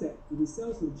realizes that if he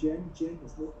sells to Jen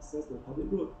has no access to the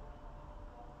public road.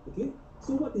 Okay,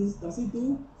 so what does he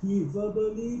do? He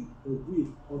verbally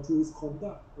agreed, or through his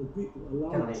conduct, agreed to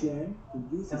allow Jen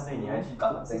to use his land to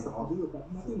access the public road,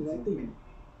 but nothing in writing.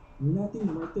 Nothing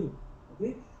in writing.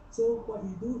 Okay, so what he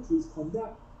do through his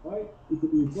conduct, right? It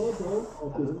could be verbal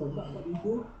or through his conduct. What he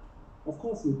do? Of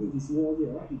course, he built his wall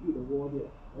here, right? He built the wall here,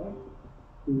 right?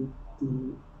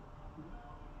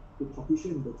 To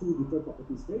partition the 2 different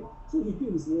properties, right? So he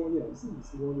built his wall here. You see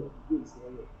his wall here. He built his wall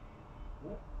here,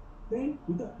 right? Then,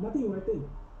 without nothing in writing,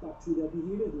 but through their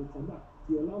behavior, their conduct,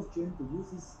 he allows Jen to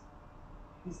use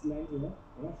his land here,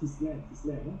 right? His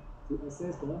land, to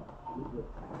access the public road,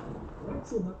 right?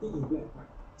 So nothing in black.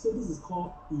 So this is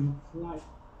called implied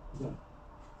grant.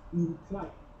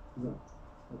 Implied grant.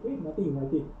 Okay, nothing in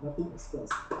writing, nothing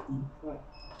expressed. Implied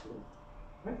grant.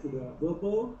 Right, to the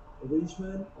verbal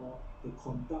arrangement or the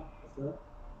conduct of the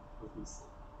parties.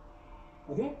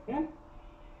 Okay, yeah?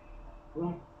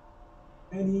 Right.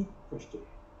 Any question?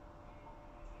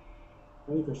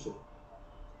 Any question?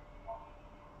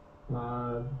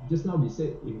 Just now we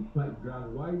said implied grant.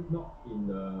 Why not in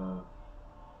the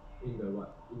in the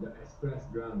what? In the express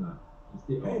grant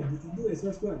instead And of you can do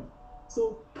express grant.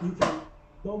 So you can,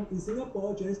 now in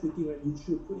Singapore, generally speaking, right, you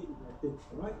should put it in writing,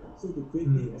 alright? So to create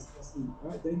it expressly,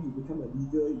 right? Then you become a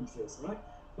legal interest, right?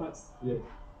 But yes.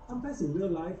 sometimes in real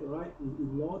life, right,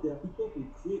 in law, there are people who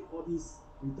create all this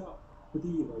without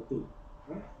putting it in writing,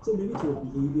 right? So maybe to the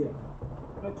behavior,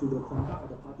 right, to the conduct of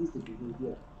the parties to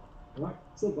behavior, right?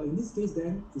 So, but in this case,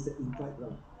 then it's an implied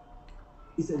grant.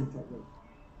 It's an implied grant,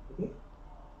 okay?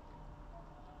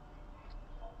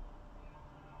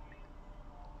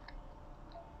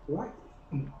 Right?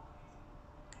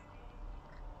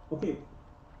 Okay.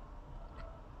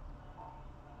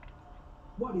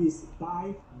 What is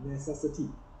by necessity?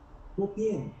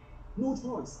 Bopian, no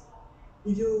choice.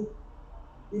 If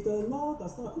the law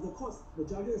does not, if the courts, the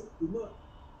judges do not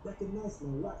recognize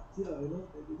my right here,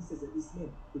 this is an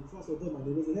easement to cross over my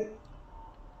neighbor's land,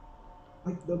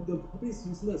 the property is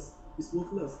useless, it's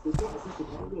worthless, there's no access to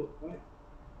public road, right?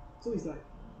 So it's like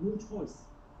no choice.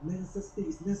 Necessity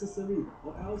is necessary,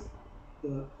 or else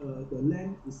the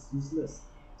land is useless.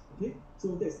 Okay,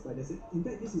 so that's by necessity. In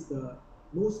fact, this is the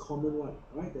most common one,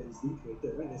 right? That is being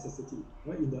created, right? Necessity,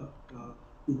 right?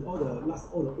 In all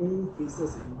the old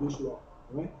cases in English law,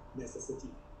 right? Necessity.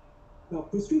 Now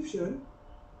prescription,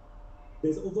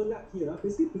 there's overlap here.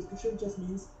 Basically, prescription just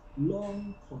means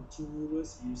long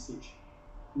continuous usage.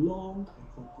 Long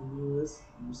and continuous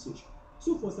usage.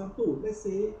 So for example, let's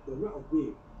say the right of way,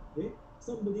 okay?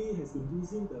 Somebody has been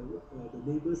using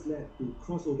the neighbor's land to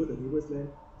cross over the neighbor's land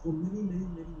for many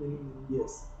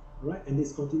years, all right? And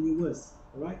it's continuous,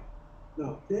 all right?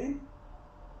 Now, then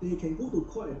they can go to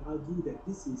court and argue that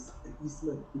this is an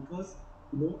easement because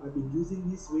I've been using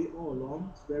this way all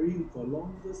along, very for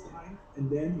longest time, and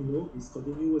then it's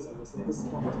continuous. I was never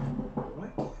stopped,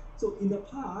 right? So in the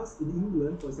past, in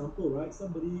England, for example, right,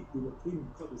 somebody they will claim in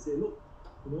court to say, look,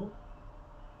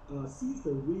 since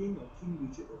the reign of King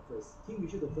Richard I, King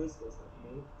Richard I was like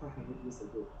 500 years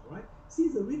ago, right?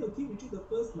 Since the reign of King Richard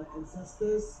I, my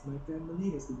ancestors, my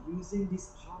family has been using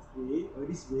this pathway or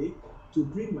this way to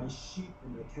bring my sheep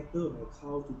and my cattle and my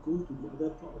cow to go to the other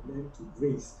part of land to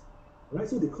graze. Right,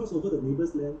 so they cross over the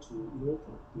neighbor's land to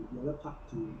to the other part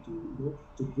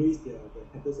to graze their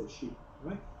cattle and sheep,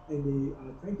 right? And they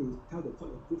are trying to tell the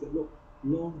court and prove that look,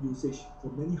 long usage for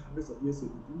many hundreds of years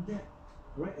you've been doing that,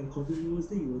 right? And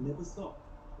continuously you will never stop.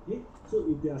 Okay, so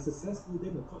if they are successful,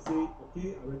 then the court say,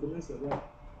 okay, I recognize your right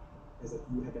as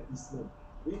you have an easement.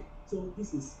 Okay, so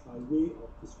this is by way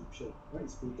of prescription, right?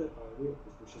 It's created by way of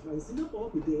prescription. Now in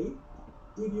Singapore today,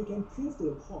 if you can prove to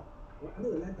the court, right,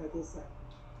 under the Land Titles Act,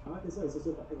 that's why it's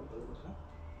also by act of parliament.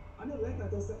 Under the Land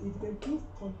Titles Act, if you can prove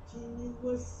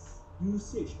continuous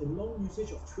usage and long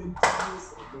usage of 20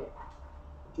 years or more,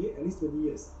 okay, at least 20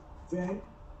 years, then,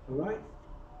 all right,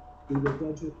 they will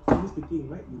gradually speaking,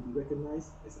 right, you'll be recognized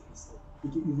as an easement.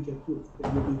 If you can prove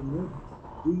that you've been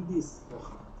doing this for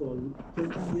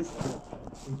 20 years or more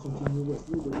and continuous,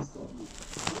 nobody stopped you.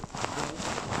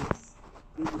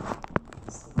 In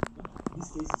this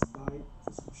case is by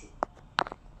prescription.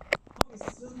 How is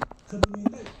easement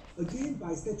terminated? Again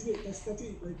by statute. That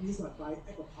statute means what? By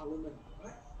act of parliament,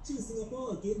 right? So in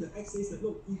Singapore, again, the act says that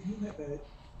look, if you have a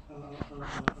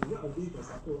right of way, for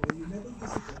example, and you never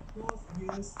use it for 12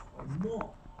 years or more,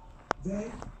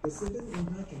 then the second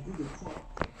owner can go to court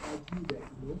and argue that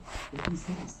the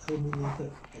easement is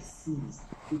terminated as seized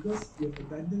because you have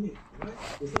abandoned it, right?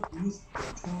 It's not used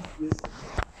for 12 years or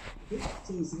more. Okay,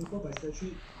 so in Singapore by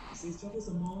statute, it says 12 years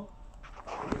or more.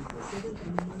 And if the second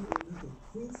owner can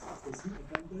prove it's been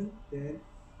abandoned, then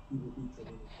it will be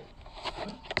terminated.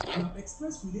 Right? Now,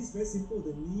 express release very simple.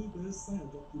 The neighbor sign a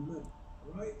document,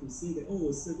 right, to say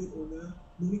that second owner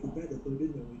no need to bear the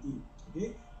burden already.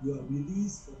 Okay, you are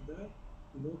released from the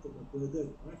from the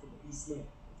burden, right, from the easement.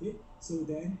 Okay, so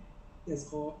then that's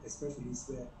called express release,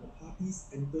 where the parties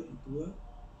enter into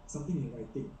something in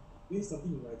writing. Okay,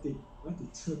 something in writing, right, to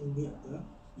terminate the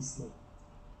easement.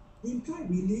 Implied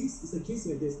release is a case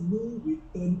where there's no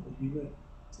written agreement.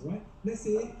 All right. Let's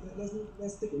say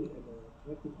let's take a look at the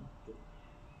right.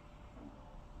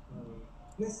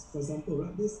 Let's, for example,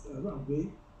 right, this right of way.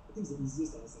 I think it's the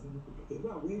easiest to understand. Okay,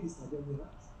 right of way is diagram here.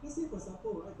 Right? Let's say, for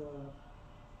example, right,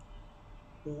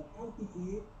 the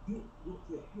LTA built road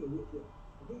here,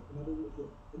 okay, another road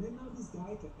here, and then now this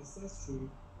guy can access through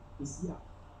his yard,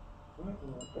 right,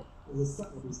 or the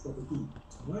side of his property,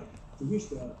 right, to reach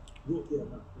the road here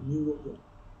now, the new road here.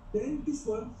 Then this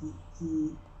one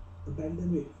he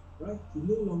abandoned it, right? He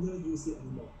no longer use it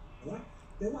anymore. Alright?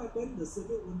 Then what happened? The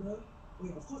second owner,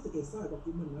 of course they can sign a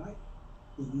document, right?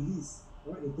 They release,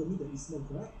 alright, they terminate the easement,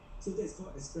 correct? So that's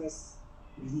called express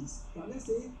release. But let's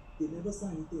say they never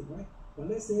sign anything, right? But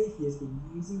let's say he has been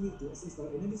using it to access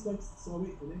storage, and then this guy saw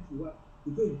it, and then he what?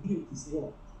 He go and build his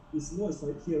wall. His wall is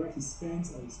right here, right? His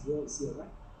fence or his wall is here, right?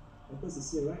 Entrance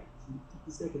is here, right?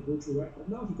 This guy can go through, right? But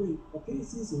now he go, okay,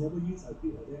 since you never use, I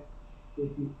build like that. Go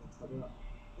build and cover up.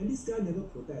 And this guy never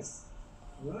protests,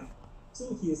 alright?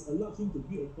 So he has allowed him to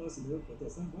build across, he never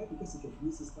protests. Why? Because he can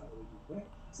use his part already, right?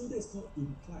 So that's called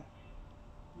implied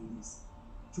release.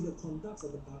 To the conducts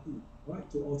of the party, right?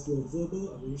 Or through a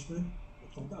verbal arrangement, the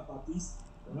conduct parties,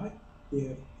 alright? They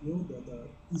have, the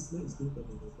easement is being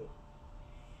terminated.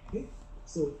 Okay?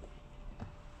 So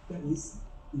that is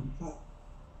implied.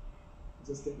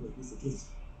 Just get like this again.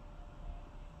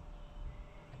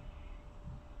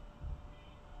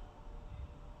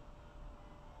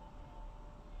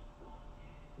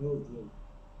 Oh dear.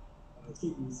 I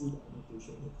keep using the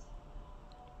annotation here.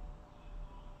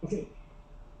 Okay.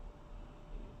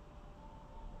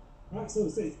 Right, so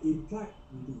it says implied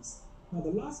release. Now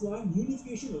the last one,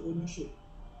 unification of ownership.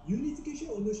 Unification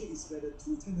of ownership is where the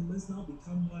two tenements now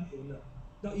become one owner.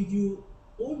 Now if you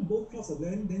own both plots of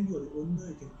land, then you are the owner,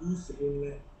 you can use your own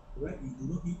land. Right? You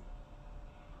do not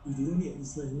need an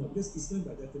easement anymore, because easement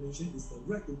by definition is the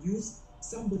right to use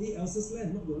somebody else's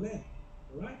land, not your land.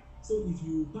 Alright? So if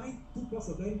you buy two plots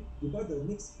of land, you buy the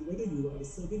next, whether you are the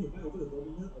servant, you buy over the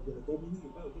dominant, or you're the dominant,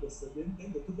 you buy over the servant,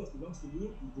 then the two plots belongs to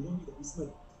you do not need the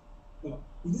easement. Now,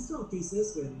 in this kind of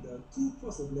cases, when the two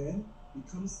plots of land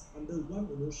becomes under one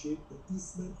ownership, the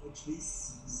easement actually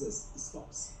ceases, it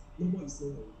stops. No more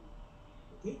easement already.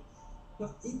 Okay?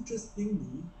 But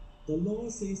interestingly, the law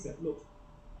says that, look,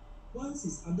 once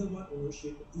it's under one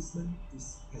ownership, the easement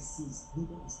has ceased, no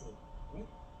more easement, right?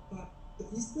 But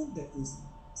the easement that is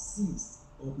ceased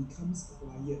or becomes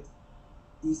quiet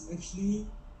is actually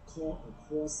called a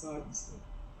quasi easement.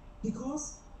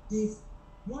 Because if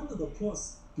one of the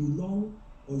plots belong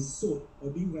or is sold or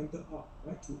being rented out,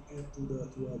 right, to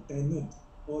a tenant,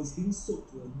 or is being sold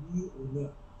to a new owner,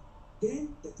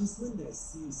 then the easement that is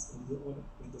seized earlier on,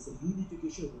 when there's a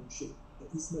unification of ownership,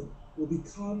 the easement will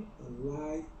become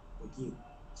alive again.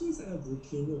 So it's like a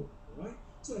volcano, right?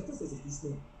 So at first there's an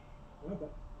easement, right?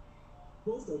 But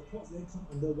both the plots then come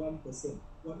under one person,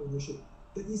 one ownership.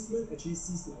 The easement actually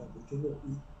ceases like a volcano.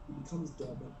 It becomes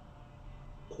dormant,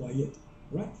 quiet,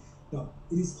 right? Now,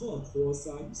 it is called a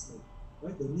quasi easement,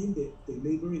 right? The name they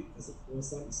label it as a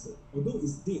quasi easement. Although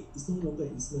it's dead, it's no longer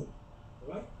an easement,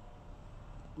 right?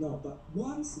 Now, but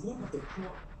once one of the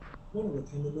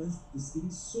tenements is being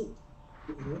sold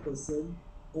to another person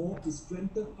or is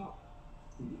rented out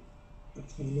to a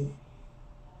tenant,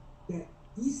 that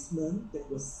easement that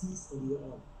was seized earlier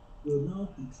on will now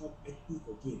become active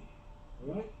again.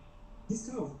 Alright? This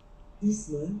kind of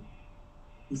easement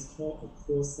is called a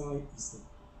quasi easement.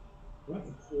 Right?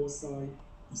 A quasi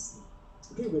easement.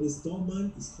 Okay, when it's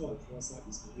dormant, it's called a quasi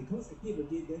easement. When it becomes active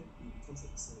again, then it becomes an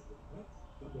easement again. Right?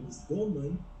 But when it's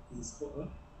dormant, it is called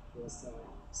a quasi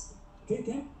easement. Okay,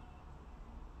 Ken?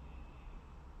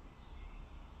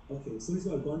 Okay, so this is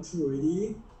what I've gone through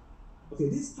already. Okay,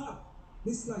 this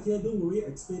slide here, don't worry, I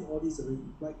explained all this already.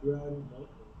 Implied grant,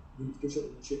 unification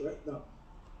ownership, right? Now,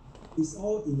 it's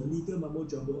all in the legal mumbo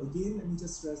jumbo. Again, let me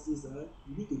just stress this.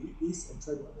 You need to read this and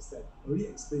try to understand. I already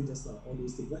explained just now all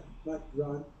those things, like implied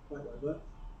grant, implied whatever,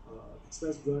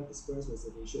 express grant, express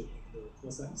reservation, and the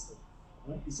quasi easement.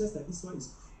 Right? It's just that this one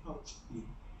is crouched in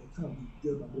the kind of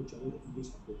legal mumbo jumbo, the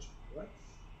English language. Right?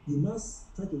 You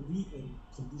must try to read and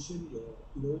condition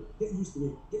your, get used to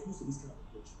it, get used to this kind of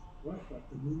language. Right? But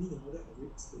the meaning and all that I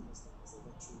already explained just now as I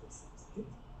went through the slides.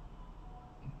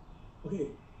 Okay,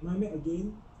 NIMAC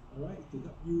again. Alright, to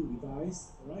help you revise.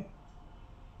 Alright.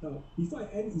 Now, before I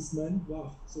end easement,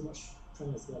 wow, so much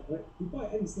time as well. Right? Before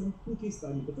I end easement, two case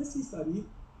study. The first case study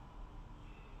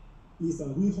is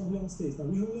Wee Hong Leong's case. Now,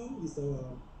 Wee Hong Leong is a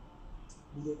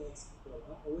millionaire people,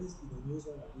 always in the news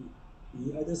one like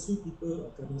he either sue people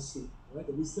or cannot sue. Right?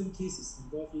 The recent case is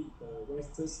involving the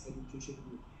Writers' Education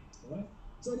Group. Alright?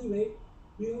 So anyway,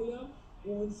 Wee Hong Leong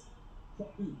owns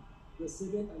Plot B, the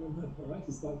Syrian element, alright,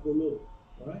 his bungalow.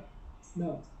 Alright?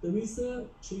 Now, Teresa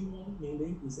Cheng Wong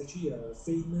Mei is actually a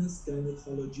famous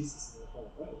gynecologist in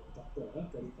Singapore, right? A doctor,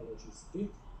 gynecologist. Okay?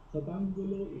 Her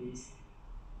bungalow is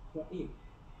Plot A.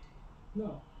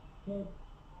 Now,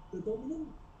 the dominant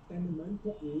tenement,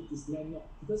 Plot A, is landlocked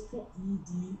because Plot E,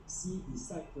 D, C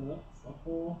beside her are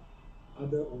all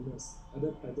other owners,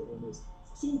 other private owners.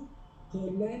 So, her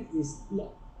land is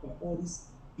locked by all these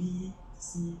B,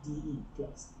 C, D, E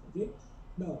plots. Okay?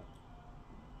 Now,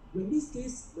 when this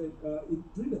case,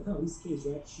 during the time of this case,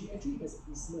 right, she actually has an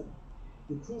easement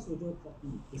to cross over Plot E,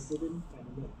 the southern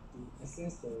tenement, to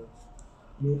access the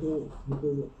motor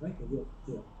road, right, the road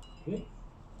here. Okay?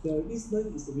 The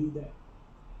easement is already there.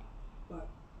 But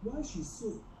why she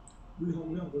sued Wee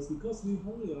Hong Leong was because Wee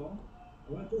Hong Leong,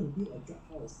 alright, go and build a gut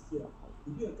house here.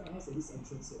 He built a gut house at this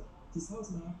entrance here. His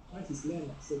house now, right, his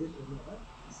land, servant owner, right?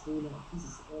 His whole land. This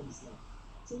is all his land.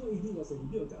 So what he did was that he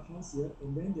built a gut house here,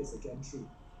 and then there's a gantry.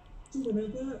 So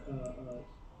whenever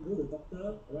the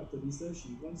doctor, alright, Teresa,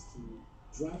 she wants to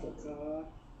drive a car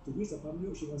to reach the public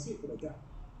road, she must wait for the gut.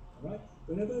 Alright?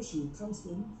 Whenever she comes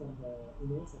home from her,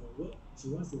 from her work, she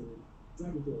wants to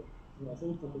drive into her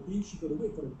home property, she got to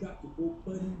wait for the guard to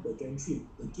open the gantry,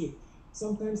 the gate.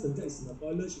 Sometimes the guard is in the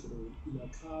toilet, she got to in a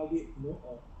car wait,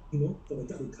 or for the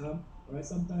guard to come. Alright,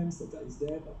 sometimes the guard is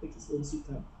there but take his own sweet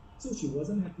time. So she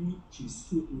wasn't happy, she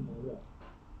sued Wee Hong Leong.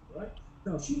 Alright?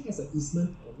 Now she has an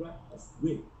easement or right of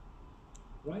way.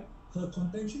 Right? Her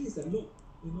contention is that, look,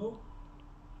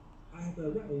 I have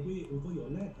a right of way over your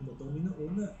land. I'm the dominant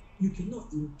owner. You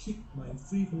cannot impede my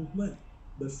free movement,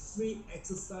 the free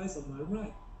exercise of my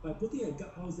right. By putting a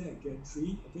guard house there at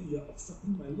gantry, okay, you are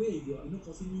obstructing my way. You are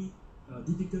causing me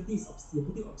difficulties. You're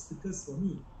putting obstacles for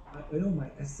me. My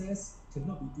access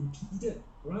cannot be impeded,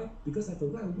 right? Because I have a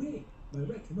right of way. My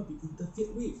right cannot be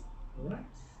interfered with, all right?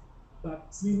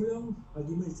 But Wee Hong Leong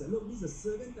argument is that, look, this is a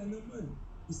servant tenement.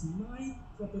 It's my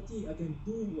property. I can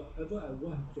do whatever I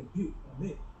want. I can build on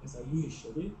it as I wish.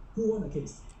 Okay? Who won the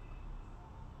case?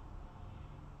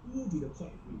 Who did the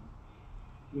court agree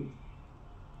with?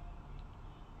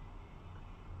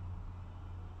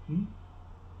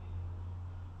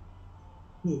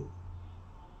 Who?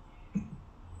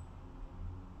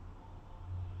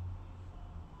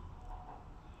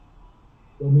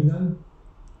 Dominant.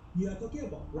 We are talking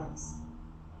about rights.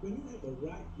 When you have a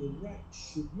right, your right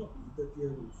should not be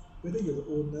interfered with. Whether you're the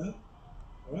owner,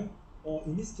 alright, or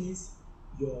in this case,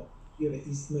 you have an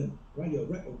easement, right? Your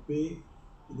right of way,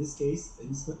 in this case, an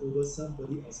easement over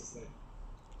somebody else's land,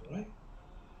 alright?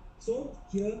 So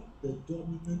here, the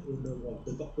dominant owner won,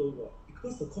 the doctor won,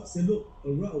 because the court said, look,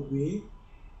 a right of way,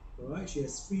 alright, she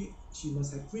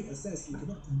must have free access. You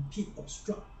cannot impede,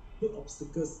 obstruct, put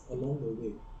obstacles along the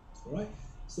way, alright?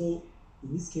 So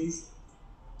in this case,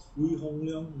 Wee Hong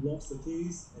Leong lost the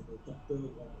case and the doctor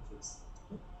won the case.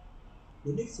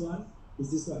 The next one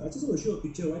is this one. I just want to show a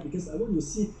picture, right? Because I want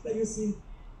to let you see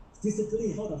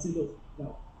physically how does it look.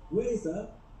 Now, where is the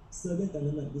servant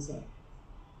tenement? This one.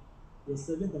 The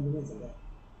servant tenement is like that.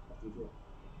 Up to here.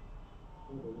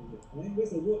 All the way here. And then where's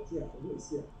the road here? The road is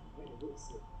here. Right? The road is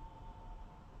here.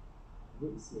 The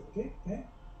road is here. Okay?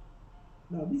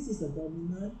 Now, this is the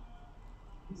dominant.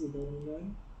 This is the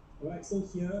dominant. Alright, so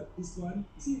here, this one,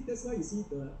 you see, that's why you see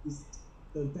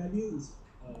the value is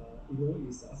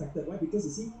is affected, right? Because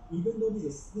you see, even though this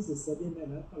is Serbian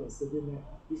land, part of Serbian land,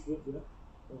 this road here,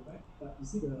 alright, but you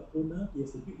see the owner, he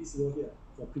has to build this road here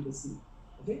for privacy.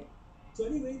 Okay? So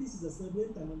anyway, this is the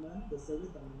Serbian tenement,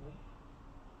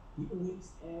 he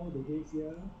owns all the way here,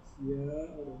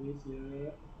 all the way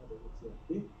here, all the way here.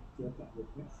 Okay? Here, part here.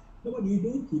 Right? Now what do? He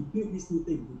built these two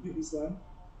things. He built this one,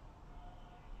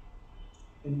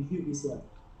 and he built this one,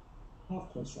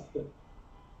 half constructed.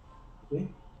 Okay?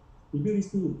 He built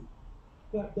these two.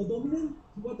 But the dominant,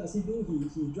 what does he do?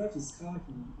 He drives his car,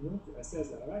 to access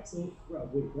that, right? So, right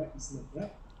away, right? Easement,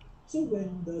 right? So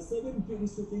when the servant built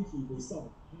these two things, he was not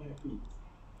happy.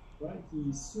 Right?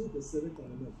 He sued the servant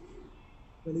tenement.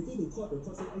 When they go to court, the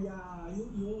court said, you are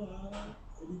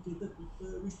educated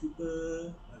people, rich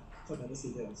people. Court never say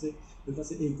that. The court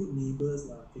said, hey, good neighbors,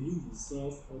 can you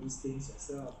resolve all these things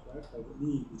yourself, right?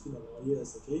 Privately, between the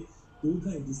lawyers, okay? Don't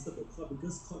come and disturb the court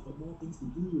because court got more things to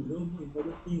do, more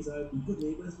important things. Be good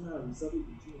neighbors, resolve it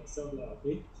between yourself,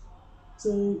 okay?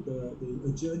 So they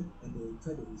adjourned and they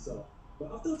tried to resolve.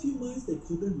 But after a few months, they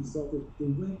couldn't resolve it. They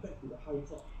went back to the High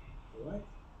Court, alright?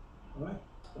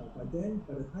 By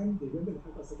the time they went back to the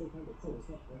High Court second time, the court was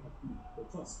not very happy. The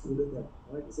court scolded them,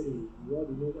 right? They said, hey, you all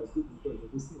don't know what is good people,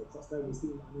 you're wasting the court's time,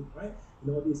 wasting money, right?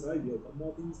 And all this, right? We have got more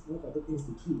better things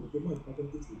to do, okay? More important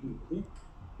things to do, okay?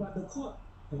 But the court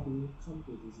had to come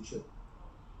to a decision,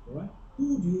 alright?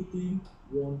 Who do you think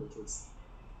won the case?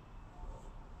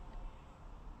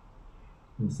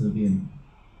 The Serbian.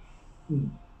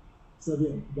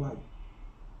 Serbian, why?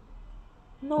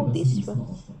 No, Because this he's one. not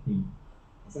obstructing.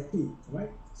 Exactly,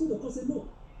 right? So the court said, look,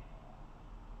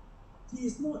 he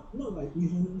is not like Wee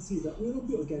Hong Leong said that we don't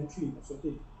build a gantry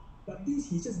obstructing. But he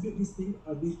just built this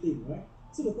ugly thing, right?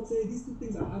 So the court said these two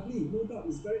things are ugly, no doubt,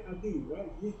 it's very ugly,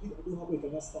 right? He do how we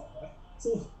cannot stop, right?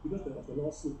 So because of the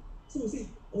lawsuit. So he said,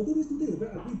 although these two things are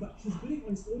very ugly, but he's building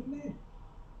on his own land.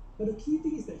 But the key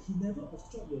thing is that he never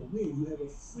obstruct your way. You have a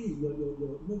free, your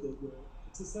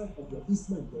exercise of your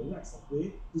easement, your rights of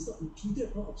way is not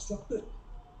impeded or obstructed.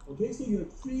 Okay, so you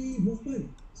have free movement.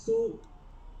 So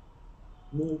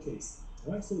no case.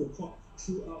 Alright, so the court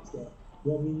threw out the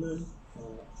dominant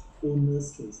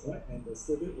owner's case, right? And the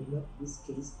survey owner in this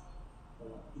case,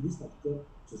 in this particular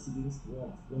proceedings,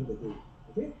 won the day.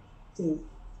 Okay, so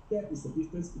that is the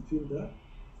difference between the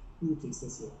two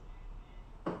cases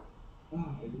here. I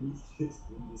really hate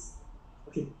doing this.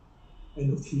 Okay,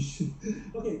 annotation.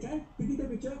 Okay, can I quickly take a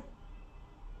picture?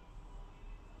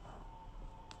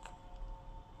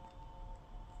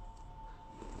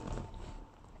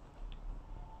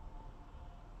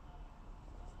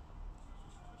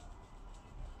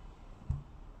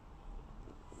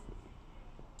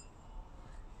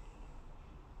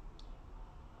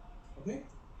 Okay,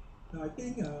 now I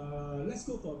think let's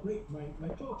go for a break. My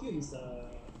clock here is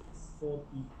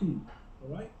 42.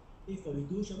 All right,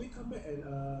 8:42. Shall we come back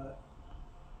at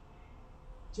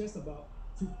just about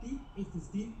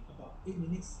 8:50, about 8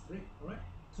 minutes break? All right,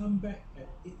 come back at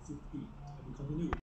 8:50 and we continue with